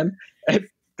 hey man,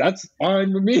 that's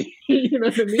fine with me. You know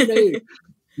what I mean? Hey,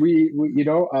 we you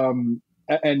know,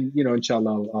 and you know,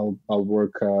 inshallah, I'll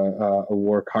work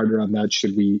harder on that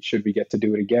should we get to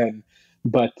do it again.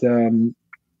 But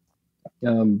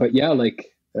yeah, like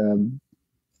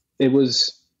it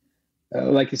was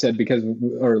like you said,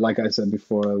 like I said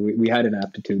before, we had an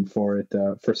aptitude for it,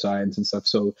 for science and stuff.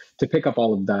 So to pick up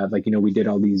all of that, like, you know, we did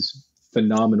all these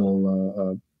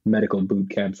phenomenal medical boot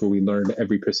camps where we learned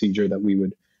every procedure that we were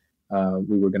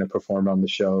going to perform on the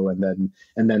show, and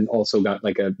then also got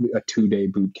like a 2-day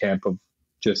boot camp of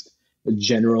just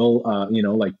general, you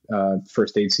know, like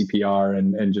first aid, CPR,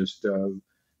 and just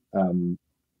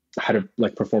how to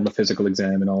like perform a physical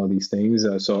exam and all of these things.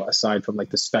 So aside from like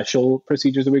the special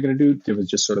procedures that we're going to do, there was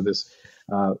just sort of this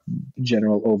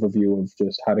general overview of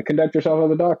just how to conduct yourself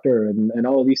as a doctor and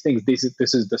all of these things. This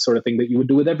is the sort of thing that you would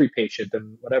do with every patient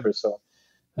and whatever. So,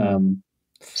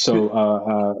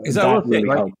 is that really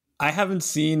helped. I haven't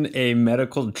seen a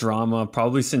medical drama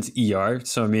probably since ER.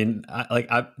 So, I mean,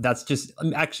 that's just,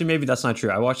 actually, maybe that's not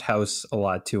true. I watched House a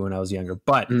lot too when I was younger,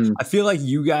 but I feel like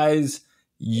you guys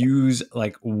use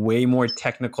like way more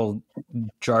technical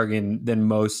jargon than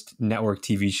most network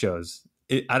TV shows.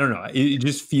 I don't know. It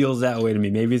just feels that way to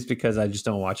me. Maybe it's because I just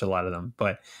don't watch a lot of them,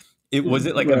 but was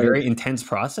it like a very intense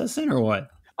process then, or what?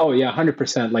 Oh yeah,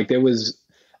 100%. Like there was,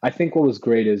 I think what was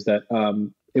great is that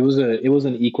it was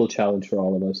an equal challenge for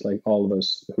all of us, like all of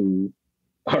us who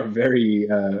are very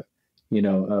you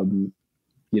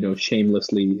know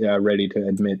shamelessly ready to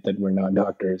admit that we're not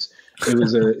doctors. It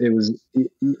was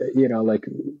like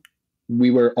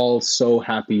we were all so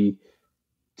happy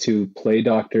to play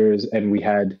doctors, and we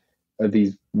had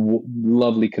these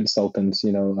lovely consultants.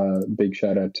 Big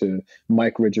shout out to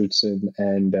Mike Richardson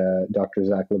and Dr.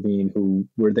 Zach Levine, who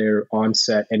were there on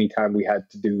set anytime we had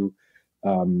to do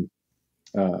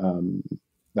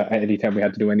anytime we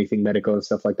had to do anything medical and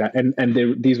stuff like that. And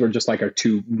these were just like our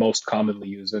two most commonly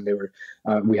used, and they were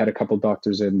we had a couple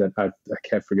doctors in that I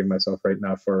can't forgive myself right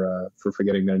now for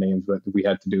forgetting their names, but we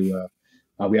had to do a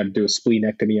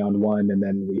splenectomy on one, and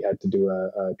then we had to do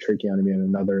a tracheotomy on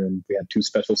another, and we had two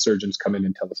special surgeons come in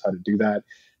and tell us how to do that.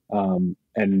 And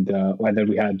then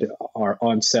we had our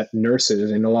on-set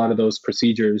nurses, and a lot of those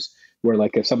procedures where,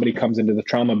 like, if somebody comes into the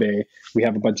trauma bay, we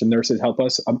have a bunch of nurses help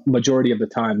us. A majority of the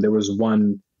time, there was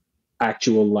one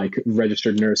actual, like,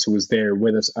 registered nurse who was there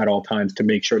with us at all times to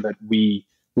make sure that we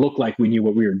looked like we knew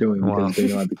what we were doing, because they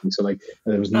know everything. So, like,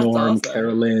 there was Norm, awesome.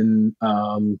 Carolyn,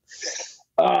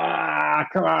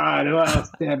 come on. Well,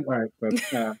 damn, all right, but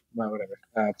whatever.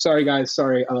 Sorry, guys.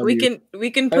 Sorry. We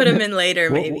can put him in later,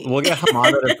 maybe. We'll get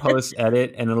Hamada to post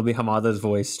edit, and it'll be Hamada's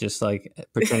voice, just like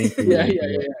pretending to be. Yeah.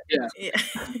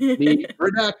 The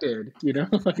redacted,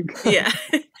 like, yeah.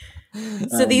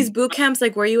 So these boot camps,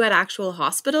 like, were you at actual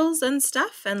hospitals and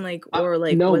stuff, and like, or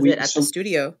like, no, was it at the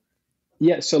studio?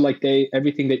 Yeah. So like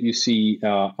everything that you see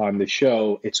on the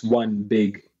show, it's one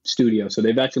big studio. So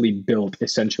they've actually built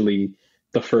essentially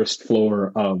the first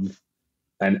floor of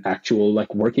an actual,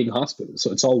 like, working hospital.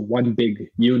 So it's all one big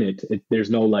unit. There's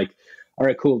no like, all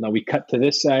right, cool, now we cut to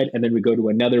this side and then we go to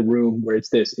another room where it's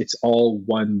this. It's all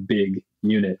one big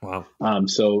unit. Wow.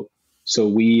 So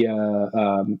we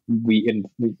on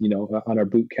our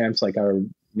boot camps, like, our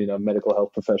medical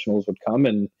health professionals would come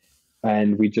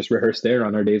and we just rehearse there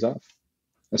on our days off.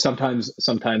 Sometimes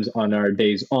on our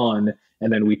days on,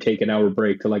 and then we take an hour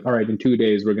break to, like, all right, in 2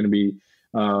 days we're going to be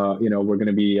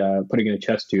putting in a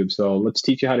chest tube. So let's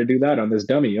teach you how to do that on this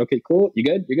dummy. Okay, cool. You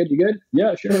good?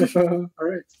 Yeah, sure. All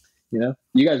right. You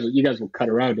guys will cut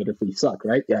around it if we suck,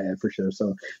 right? Yeah, for sure.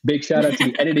 So big shout out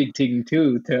to the editing team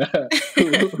too,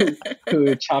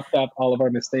 who chopped up all of our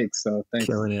mistakes. So thanks.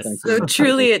 Killing it. So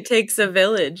truly, it takes a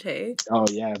village, hey? Oh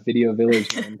yeah, video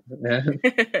village, man.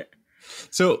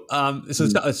 So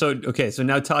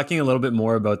now talking a little bit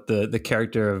more about the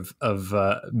character of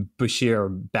Bashir, or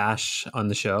Bash, on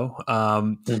the show.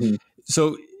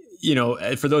 So,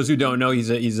 for those who don't know, he's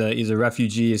a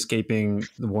refugee escaping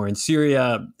the war in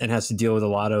Syria, and has to deal with a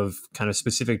lot of kind of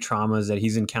specific traumas that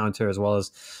he's encountered, as well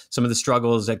as some of the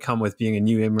struggles that come with being a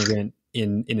new immigrant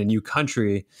in a new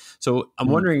country. So I'm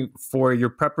wondering, for your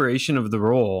preparation of the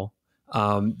role,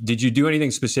 did you do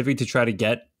anything specific to try to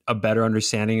get a better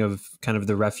understanding of kind of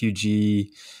the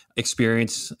refugee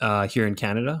experience here in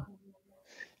Canada?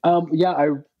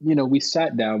 We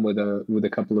sat down with a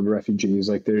couple of refugees.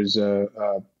 Like, there's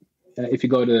if you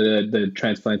go to the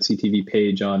Transplant CTV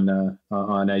page on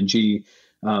IG,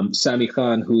 Sami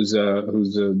Khan, who's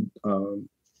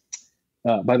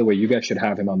by the way, you guys should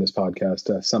have him on this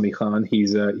podcast. Sami Khan, he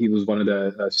was one of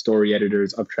the story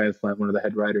editors of Transplant, one of the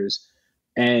head writers,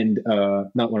 and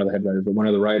not one of the head writers, but one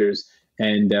of the writers.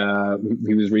 And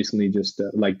he was recently just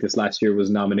like this last year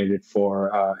was nominated for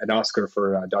an Oscar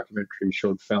for a documentary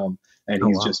short film. And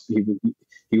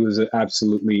he was an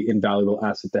absolutely invaluable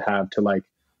asset to have, to, like,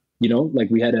 like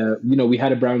we had a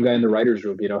brown guy in the writer's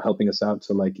room, helping us out.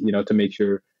 So, like, to make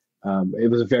sure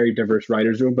it was a very diverse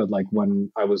writer's room. But, like,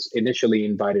 when I was initially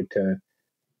invited to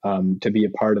be a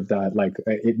part of that, like,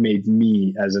 it made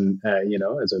me as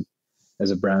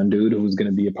a brown dude who was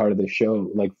going to be a part of the show,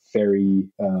 like, very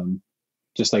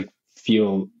just, like,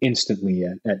 feel instantly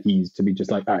at ease to be just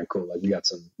like, all right, cool, like, we got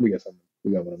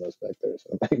one of those back there.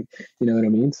 So, like, you know what I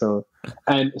mean? So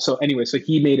anyway, so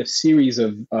he made a series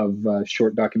of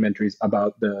short documentaries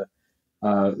about the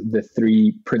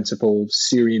three principal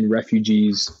Syrian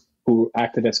refugees who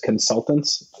acted as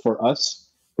consultants for us,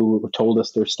 who told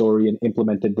us their story and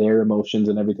implemented their emotions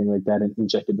and everything like that, and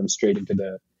injected them straight into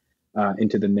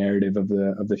the narrative of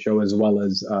the show, as well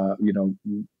as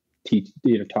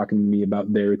talking to me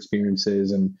about their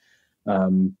experiences and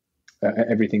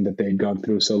everything that they had gone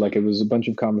through. So, like, it was a bunch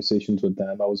of conversations with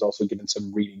them. I was also given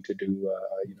some reading to do,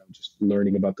 just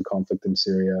learning about the conflict in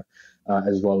Syria,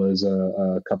 as well as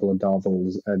a couple of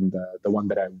novels. And the one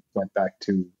that I went back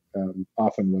to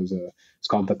often was it's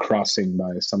called The Crossing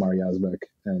by Samar Yazbek.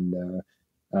 And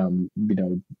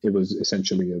it was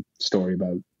essentially a story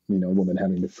about a woman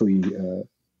having to flee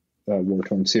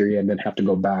war-torn Syria and then have to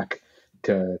go back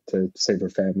to save her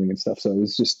family and stuff. So it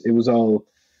was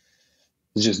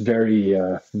just very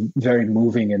very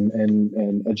moving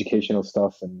and educational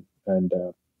stuff, and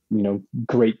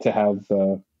great to have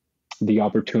the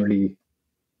opportunity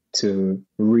to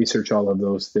research all of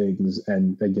those things,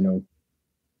 and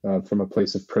from a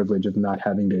place of privilege of not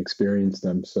having to experience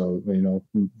them. So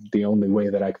the only way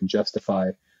that I could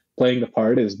justify playing the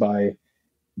part is by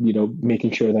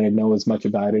making sure that I know as much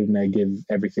about it and I give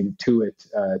everything to it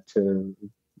to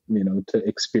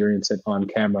experience it on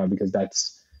camera, because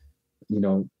that's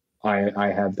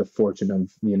I have the fortune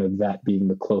of that being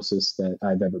the closest that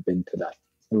I've ever been to that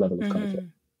level of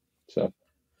content. So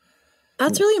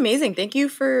that's really amazing. Thank you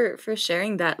for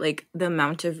sharing that, like the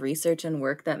amount of research and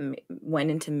work that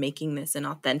went into making this an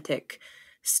authentic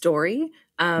story.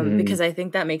 Because I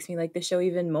think that makes me like the show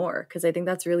even more, because I think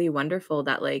that's really wonderful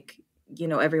that like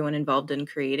everyone involved in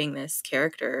creating this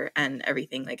character and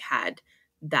everything like had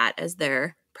that as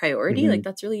their priority. Like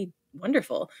that's really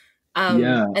wonderful.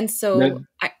 And so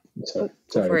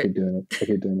Sorry, I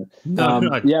keep doing it.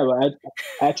 No. Yeah, but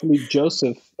actually,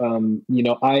 Joseph,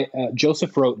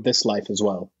 Joseph wrote This Life as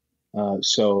well.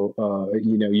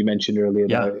 You mentioned earlier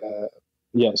that,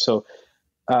 so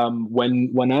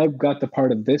when I got the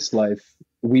part of This Life,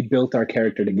 we built our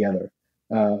character together.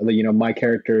 My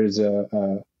character is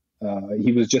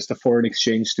he was just a foreign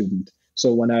exchange student.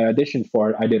 So when I auditioned for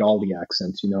it, I did all the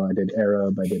accents. I did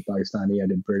Arab, I did Pakistani, I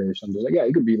did British. I'm just like,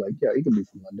 he could be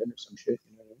from London or some shit.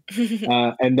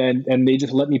 And they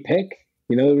just let me pick.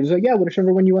 It was like,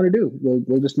 whatever one you want to do,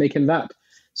 we'll just make him that.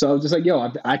 So I was just like,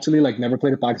 I've actually like never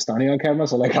played a Pakistani on camera,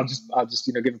 so like I'll just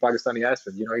give a Pakistani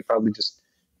accent. He probably just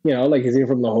like he's here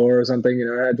from Lahore or something.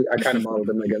 I kind of modeled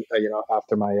him like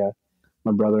after my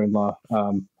brother-in-law.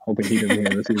 Hoping he didn't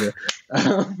hear this either.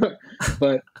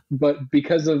 But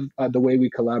because of the way we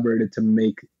collaborated to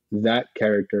make that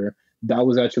character, that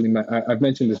was actually I've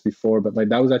mentioned this before, but like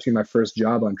that was actually my first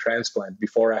job on Transplant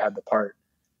before I had the part.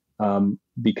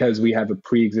 Because we have a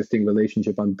pre-existing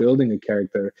relationship on building a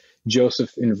character,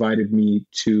 Joseph invited me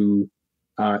to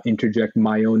interject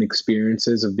my own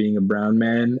experiences of being a brown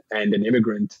man and an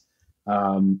immigrant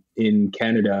in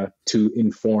Canada to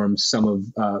inform some of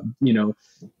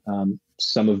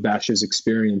Bash's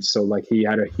experience. So like he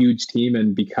had a huge team,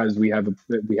 and because we had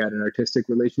an artistic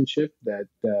relationship that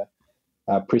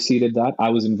preceded that, I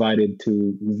was invited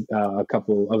to I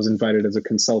was invited as a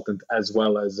consultant as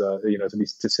well as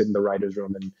to sit in the writer's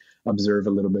room and observe a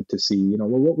little bit to see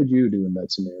what would you do in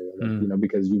that scenario,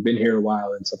 because you've been here a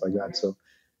while and stuff like that. So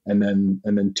and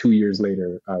then 2 years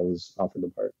later I was offered the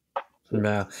part.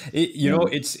 Yeah,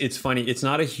 it's funny. It's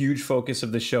not a huge focus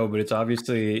of the show, but it's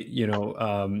obviously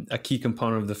a key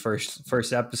component of the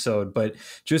first episode. But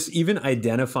just even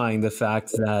identifying the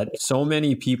fact that so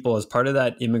many people, as part of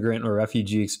that immigrant or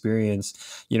refugee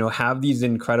experience, have these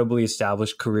incredibly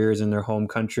established careers in their home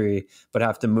country, but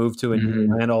have to move to a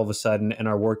new land all of a sudden and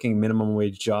are working minimum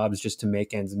wage jobs just to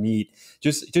make ends meet.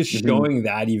 Just showing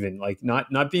that, even like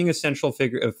not being a central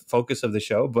focus of the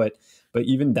show, but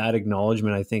even that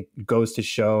acknowledgement, I think, goes to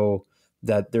show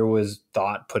that there was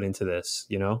thought put into this,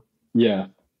 Yeah.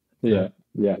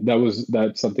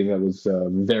 That's something that was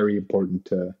very important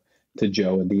to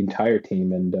Joe and the entire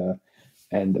team, and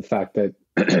the fact that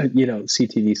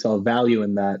CTV saw value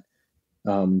in that,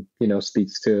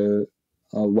 speaks to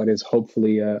what is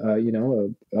hopefully a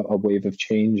wave of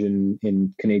change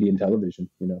in Canadian television.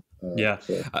 So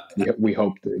we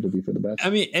hope that it'll be for the best. I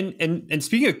mean, and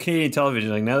speaking of Canadian television,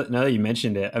 like now that you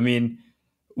mentioned it, I mean,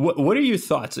 what are your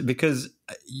thoughts? Because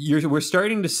we're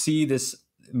starting to see this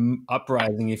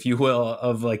uprising, if you will,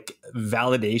 of like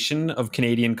validation of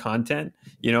Canadian content,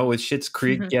 with Schitt's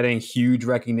Creek getting huge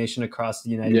recognition across the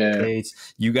United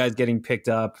States, you guys getting picked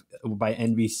up by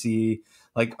NBC.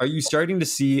 Like, are you starting to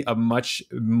see a much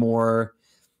more,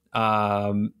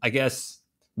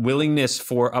 willingness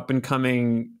for up and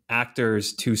coming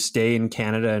actors to stay in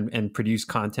Canada and produce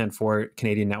content for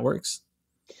Canadian networks?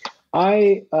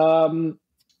 Man,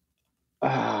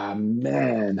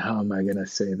 how am I gonna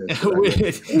say this? No,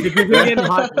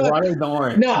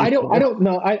 I don't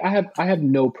know. I have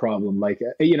no problem. I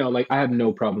have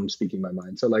no problem speaking my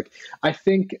mind. So like, I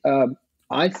think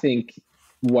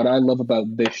what I love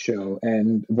about this show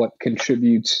and what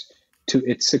contributes to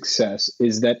its success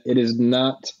is that it is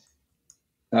not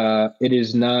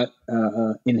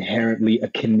inherently a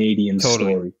Canadian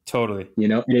story. Totally.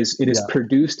 It is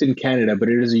produced in Canada, but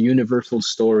it is a universal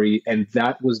story, and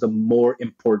that was the more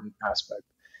important aspect.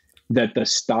 That the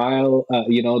style,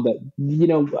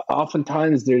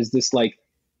 oftentimes there's this like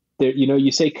there,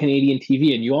 you say Canadian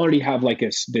TV, and you already have like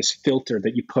this filter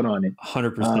that you put on it.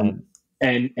 100%.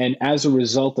 And as a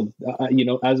result of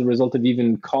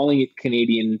even calling it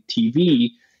Canadian TV,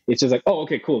 it's just like, oh,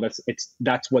 okay, cool. That's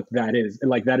what that is. And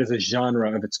like, that is a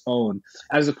genre of its own,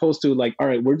 as opposed to like, all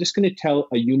right, we're just going to tell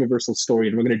a universal story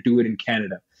and we're going to do it in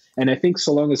Canada. And I think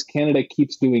so long as Canada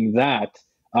keeps doing that,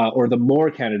 or the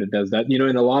more Canada does that,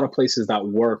 in a lot of places that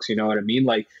works. You know what I mean?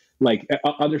 Like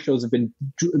other shows have been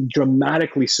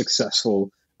dramatically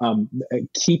successful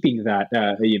keeping that,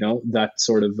 that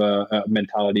sort of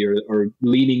mentality, or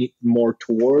leaning more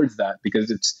towards that,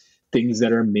 because it's things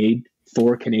that are made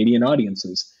for Canadian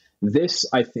audiences. This,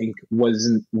 I think,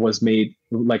 was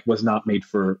not made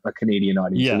for a Canadian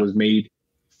audience. Yeah. It was made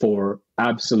for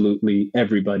absolutely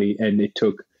everybody, and it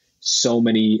took so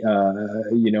many.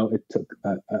 It took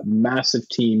a massive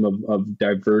team of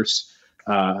diverse,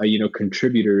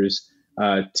 contributors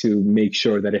to make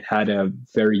sure that it had a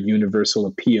very universal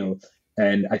appeal.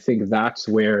 And I think that's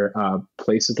where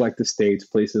places like the States,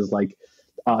 places like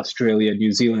Australia,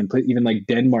 New Zealand, even like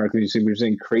Denmark, we're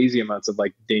seeing crazy amounts of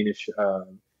like Danish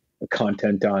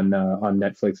content on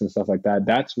Netflix and stuff like that.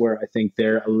 That's where I think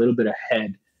they're a little bit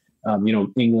ahead.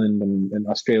 England and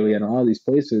Australia and all these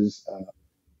places,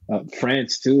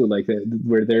 France too, like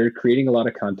where they're creating a lot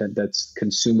of content that's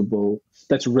consumable,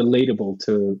 that's relatable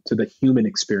to the human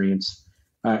experience.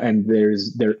 And there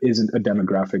isn't a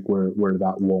demographic where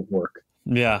that won't work.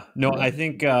 Yeah, no, I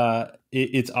think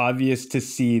it's obvious to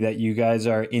see that you guys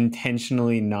are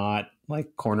intentionally not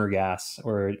like Corner Gas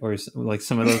or like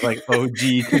some of those like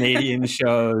OG Canadian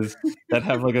shows that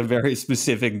have like a very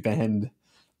specific bend,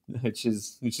 which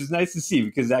is nice to see,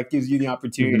 because that gives you the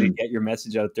opportunity to get your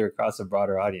message out there across a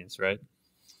broader audience, right?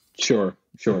 Sure.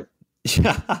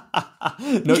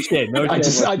 No shade. I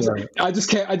just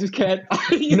can't.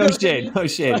 No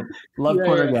shade. Love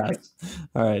Corner Gas.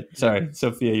 All right. Sorry,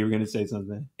 Sophia, you were going to say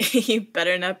something. You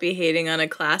better not be hating on a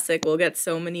classic. We'll get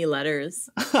so many letters.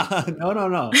 No.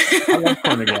 I love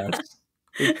Corner Gas.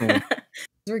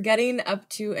 We're getting up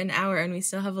to an hour, and we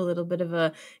still have a little bit of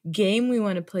a game we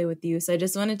want to play with you. So I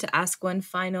just wanted to ask one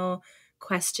final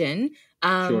question.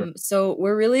 Sure. So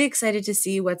we're really excited to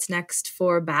see what's next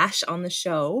for Bash on the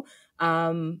show.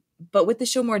 But with the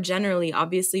show more generally,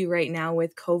 obviously right now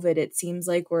with COVID, it seems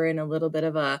like we're in a little bit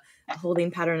of a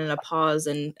holding pattern and a pause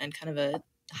and kind of a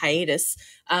hiatus.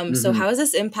 So how has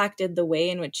this impacted the way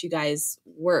in which you guys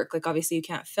work? Like, obviously you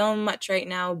can't film much right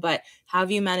now, but how have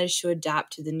you managed to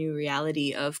adapt to the new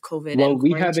reality of COVID? Well,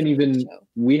 we haven't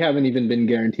even been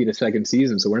guaranteed a second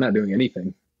season, so we're not doing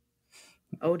anything.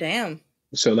 Oh, damn.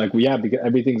 So like, because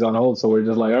everything's on hold. So we're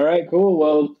just like, all right, cool.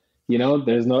 Well,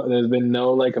 there's been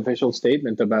no like official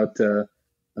statement about, so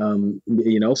I'm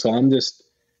just,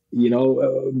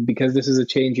 because this is a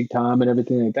changing time and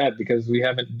everything like that, because we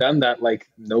haven't done that, like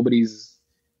nobody's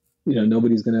going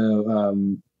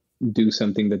to do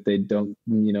something that they don't,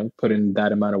 put in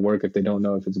that amount of work if they don't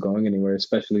know if it's going anywhere,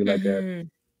 especially like,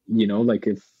 like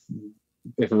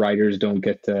if writers don't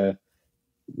get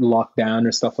locked down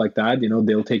or stuff like that,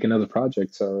 they'll take another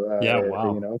project. So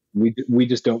wow. We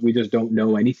just don't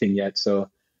know anything yet. So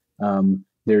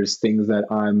there's things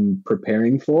that I'm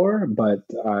preparing for, but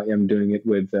I am doing it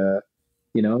with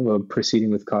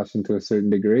proceeding with caution to a certain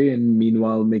degree, and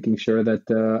meanwhile making sure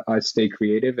that I stay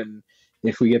creative. And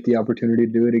if we get the opportunity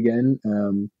to do it again,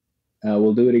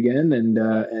 we'll do it again.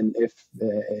 And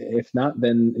if not,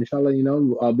 then inshallah,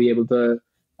 I'll be able to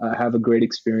have a great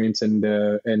experience, and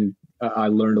I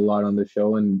learned a lot on the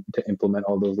show, and to implement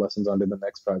all those lessons onto the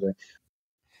next project.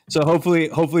 So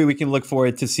hopefully we can look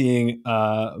forward to seeing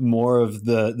more of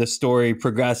the story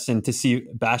progress, and to see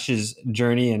Bash's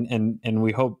journey, and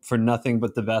we hope for nothing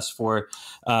but the best for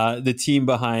the team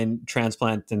behind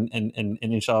Transplant, and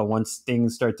inshallah, once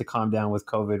things start to calm down with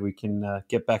COVID, we can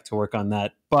get back to work on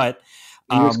that. But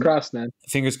fingers crossed, man.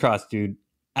 Fingers crossed, dude.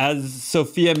 As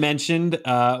Sophia mentioned,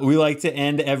 we like to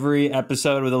end every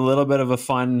episode with a little bit of a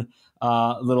fun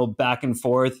little back and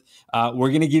forth. We're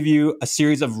going to give you a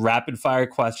series of rapid fire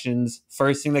questions.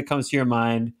 First thing that comes to your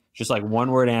mind, just like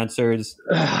one word answers.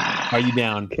 Are you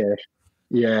down? Okay.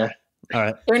 Yeah. All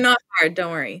right. They're not hard.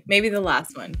 Don't worry. Maybe the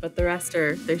last one, but the rest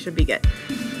they should be good.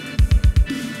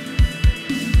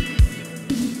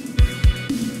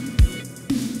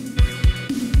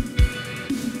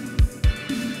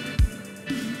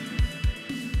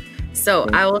 So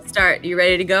I will start. You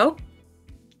ready to go?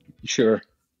 Sure.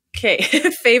 Okay.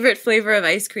 Favorite flavor of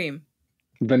ice cream?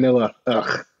 Vanilla.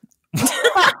 Ugh. You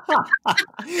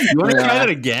want to try that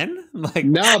again? Like,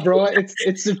 no, bro. It's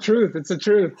the truth. It's the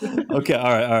truth. Okay.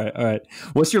 All right.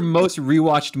 What's your most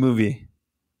rewatched movie?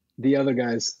 The Other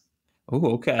Guys.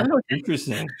 Oh, okay. Oh, okay.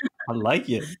 Interesting. I like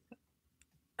it.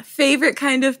 Favorite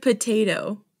kind of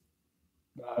potato?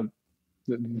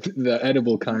 The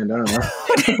edible kind. I don't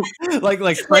know.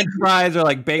 like French fries or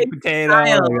like baked potato. Or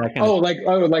that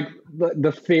kind like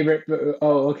the favorite.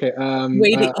 Oh, okay.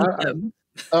 Way to eat them.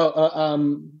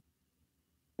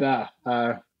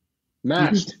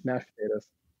 Mashed potatoes.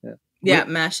 Yeah,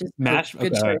 mash is mash.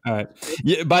 good Okay, choice. all right.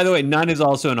 Yeah, by the way, none is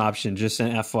also an option. Just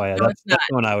an FYI. No, That's the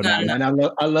one I would. No, no. And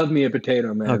I love me a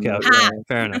potato, man. Okay,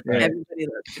 fair enough. Yeah. Everybody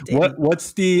loves potato.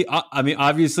 What's the? I mean,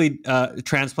 obviously,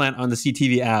 Transplant on the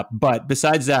CTV app. But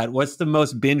besides that, what's the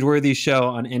most binge-worthy show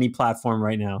on any platform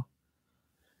right now?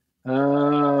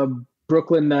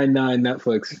 Brooklyn Nine-Nine,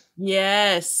 Netflix.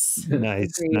 Yes.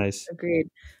 Nice, Agreed. nice.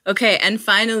 Agreed. Okay, and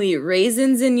finally,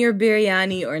 raisins in your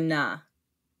biryani or nah?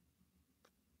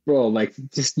 Bro, like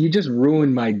you just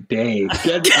ruined my day.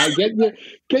 Get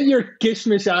your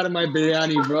kishmish out of my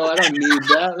biryani, bro. I don't need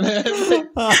that, man.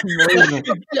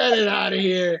 Get it out of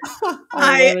here.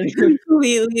 I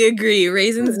completely agree.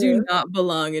 Raisins do not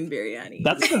belong in biryani.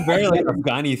 That's a very like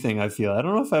Afghani thing. I feel. I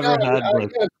don't know if I've ever had.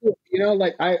 Like, cool. You know,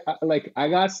 like I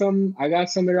got some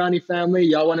Irani family.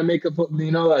 Y'all want to make a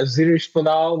zirish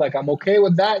pulao? Like I'm okay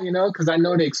with that, you know, because I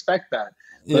know they expect that.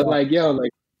 But like, yo,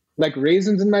 like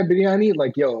raisins in my biryani,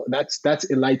 like yo, that's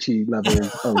elaichi level.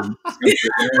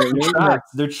 They're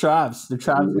traps. They're traps. You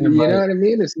know what I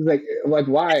mean? This is like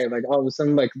why? Like all of a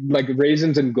sudden, like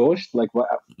raisins and gosht. Like what?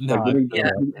 No, what are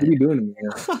you doing to me?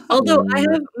 Although I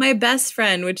have my best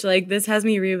friend, which like this has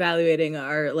me reevaluating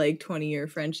our like 20-year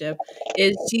friendship,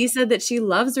 is she said that she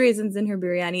loves raisins in her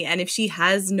biryani, and if she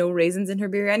has no raisins in her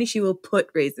biryani, she will put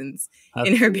raisins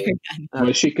in her biryani.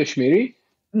 Was she Kashmiri?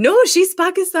 No, she's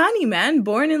Pakistani, man.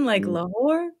 Born in like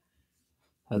Lahore.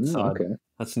 That's odd. Okay.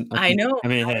 I know. I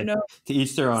mean, hey, know. to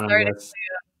each their own. Sorry I guess.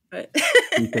 But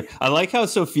I like how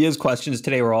Sophia's questions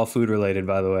today were all food related.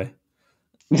 By the way.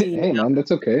 Hey man,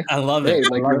 that's okay. I love it. Hey,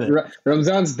 like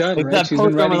Ramzan's done, it's right? That She's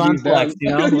been writing these down. Flex, you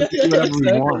know, we'll do whatever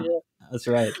we want. That's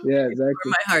right. Yeah, exactly. Where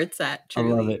my heart's at. Truly.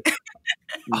 I love it.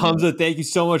 Hamza, thank you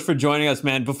so much for joining us,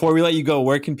 man. Before we let you go,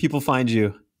 where can people find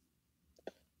you?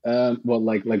 Well,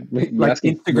 like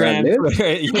Instagram,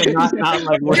 Twitter, not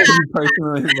like where you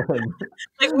personally live.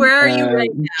 Like, where are you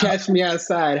right now? Catch me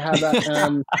outside. How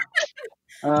about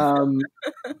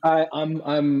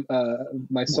I'm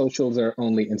my socials are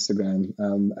only Instagram.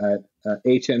 At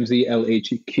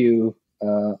HMZLHQ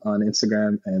on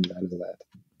Instagram, and that is that.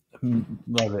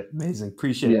 Love it, amazing,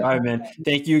 appreciate it. All right, man.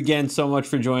 Thank you again so much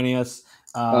for joining us.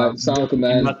 Salaam,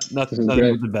 man. Nothing but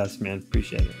the best, man.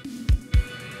 Appreciate it.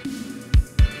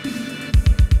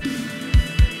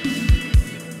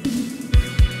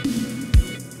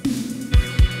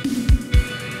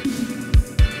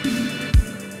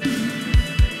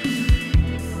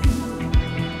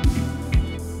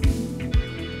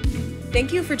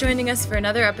 Thank you for joining us for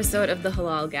another episode of The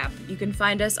Halal Gap. You can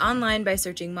find us online by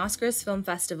searching Mosquers Film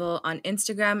Festival on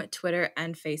Instagram, Twitter,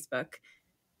 and Facebook.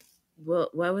 Well,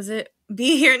 what was it?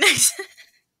 Be here next.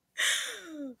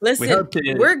 Listen,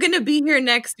 we're going to be here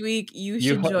next week. You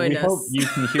should join us. Hope you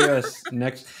can hear us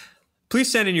next. Please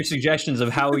send in your suggestions of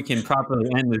how we can properly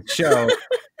end this show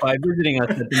by visiting us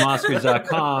at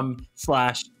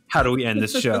themosquers.com/how do we end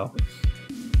this show.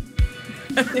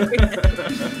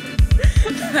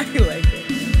 I like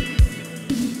it.